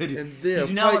motherfucker, dude. And they're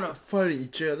fighting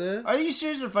each other. Are you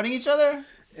serious? They're fighting each other?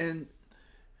 And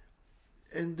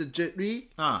the Jet Li,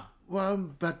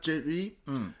 one bad Jet Li,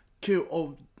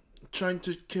 trying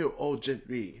to kill all Jet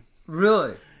Li.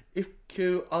 Really? If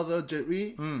kill other Jet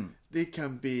Li, they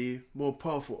can be more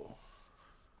powerful.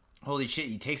 Holy shit!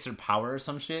 He takes their power or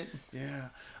some shit. Yeah,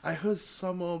 I heard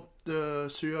some of the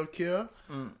serial killer.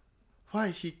 Why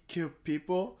he kill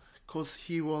people? Cause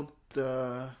he want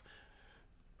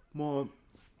more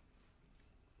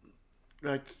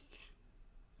like.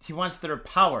 He wants their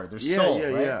power, their soul,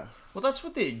 right? Yeah. Well, that's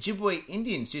what the Ojibwe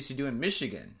Indians used to do in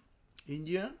Michigan.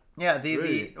 India? Yeah,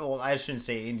 really? well, I shouldn't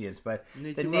say Indians, but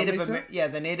the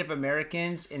Native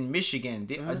Americans in Michigan,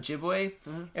 the Ojibwe,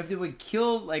 if they would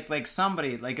kill like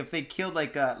somebody, like if they killed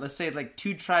like let's say like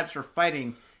two tribes were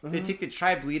fighting, they'd take the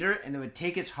tribe leader and they would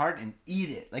take his heart and eat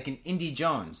it, like in Indy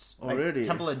Jones, like really?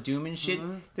 Temple of Doom and shit.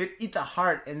 They'd eat the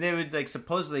heart and they would like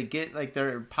supposedly get like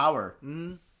their power.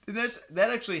 That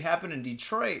actually happened in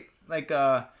Detroit, like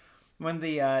when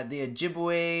the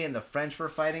Ojibwe and the French were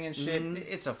fighting and shit.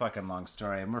 It's a fucking long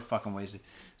story, and we're fucking wasted.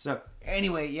 So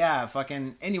anyway, that's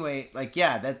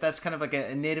kind of like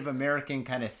a Native American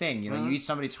kind of thing, you know. You eat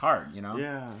somebody's heart, you know.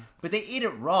 Yeah. But they eat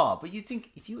it raw. But you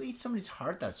think if you eat somebody's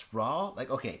heart that's raw,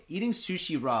 like okay, eating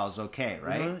sushi raw is okay,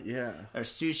 right? Yeah. Or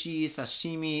sushi,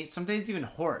 sashimi, sometimes even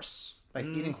horse. Like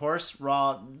eating horse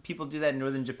raw, people do that in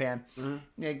northern Japan.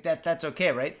 Like that's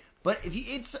okay, right? But if you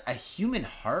eat a human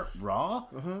heart raw,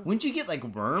 wouldn't you get like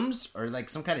worms or like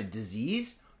some kind of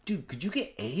disease? Dude, could you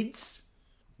get AIDS?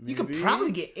 Maybe. You could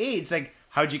probably get AIDS. Like,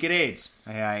 how'd you get AIDS?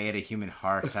 I ate a human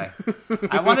heart. I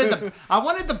wanted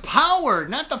the power,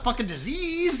 not the fucking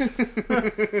disease.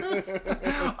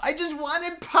 I just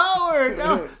wanted power.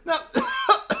 No.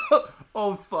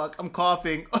 Oh fuck, I'm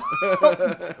coughing.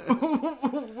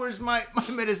 Where's my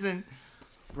medicine?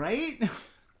 Right?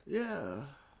 Yeah.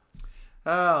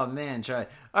 Oh man, Charlie.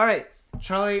 All right,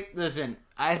 Charlie, listen,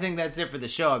 I think that's it for the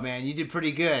show, man. You did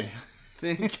pretty good.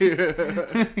 Thank you.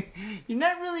 You're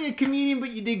not really a comedian,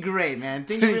 but you did great, man.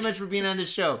 Thank you very much for being on the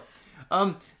show.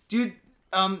 Dude,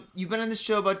 you've been on the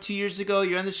show about 2 years ago.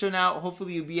 You're on the show now.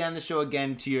 Hopefully you'll be on the show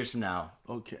again 2 years from now.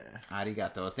 Okay.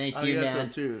 Arigato. Thank you, man.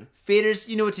 Arigato too. Faders,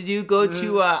 you know what to do. Go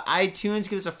to iTunes,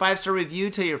 give us a 5-star review,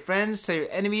 tell your friends, tell your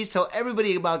enemies, tell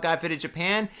everybody about God Faded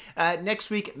Japan. Next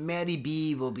week, Maddie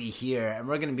B will be here, and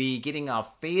we're going to be getting a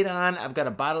fade on. I've got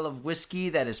a bottle of whiskey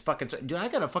that is fucking... Dude, I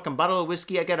got a fucking bottle of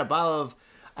whiskey. I got a bottle of...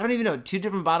 I don't even know, 2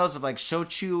 different bottles of like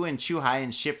shochu and chuhai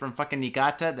and shit from fucking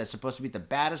Niigata that's supposed to be the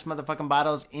baddest motherfucking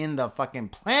bottles in the fucking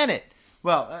planet.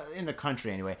 Well, in the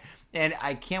country anyway. And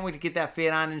I can't wait to get that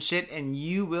fade on and shit, and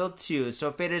you will too.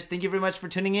 So faders, thank you very much for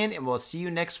tuning in, and we'll see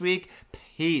you next week.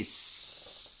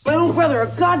 Peace. My own brother, a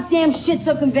goddamn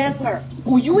shit-sucking vampire.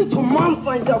 Oh, you wait till Mom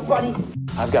finds out, buddy.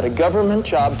 I've got a government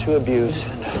job to abuse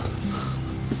and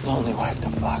a lonely wife to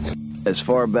fuck. As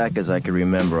far back as I can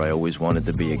remember, I always wanted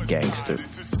to be a gangster.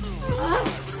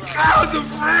 God, the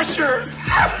pressure!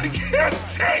 I can't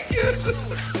take it!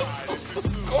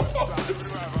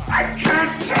 I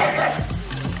can't take it!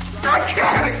 I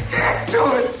can't stand to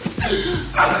it!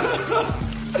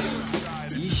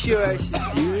 You sure I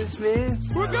should do this, man?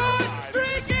 We're going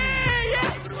drinking!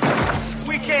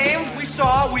 We came, we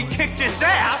saw, we kicked his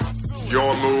ass!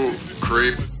 Your move,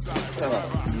 creep.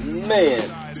 Oh, man.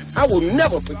 I will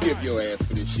never forgive your ass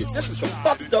for this shit. This is some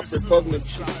fucked up repugnant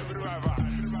shit.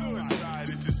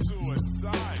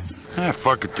 Ah,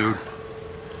 fuck it, dude.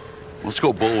 Let's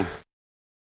go bold.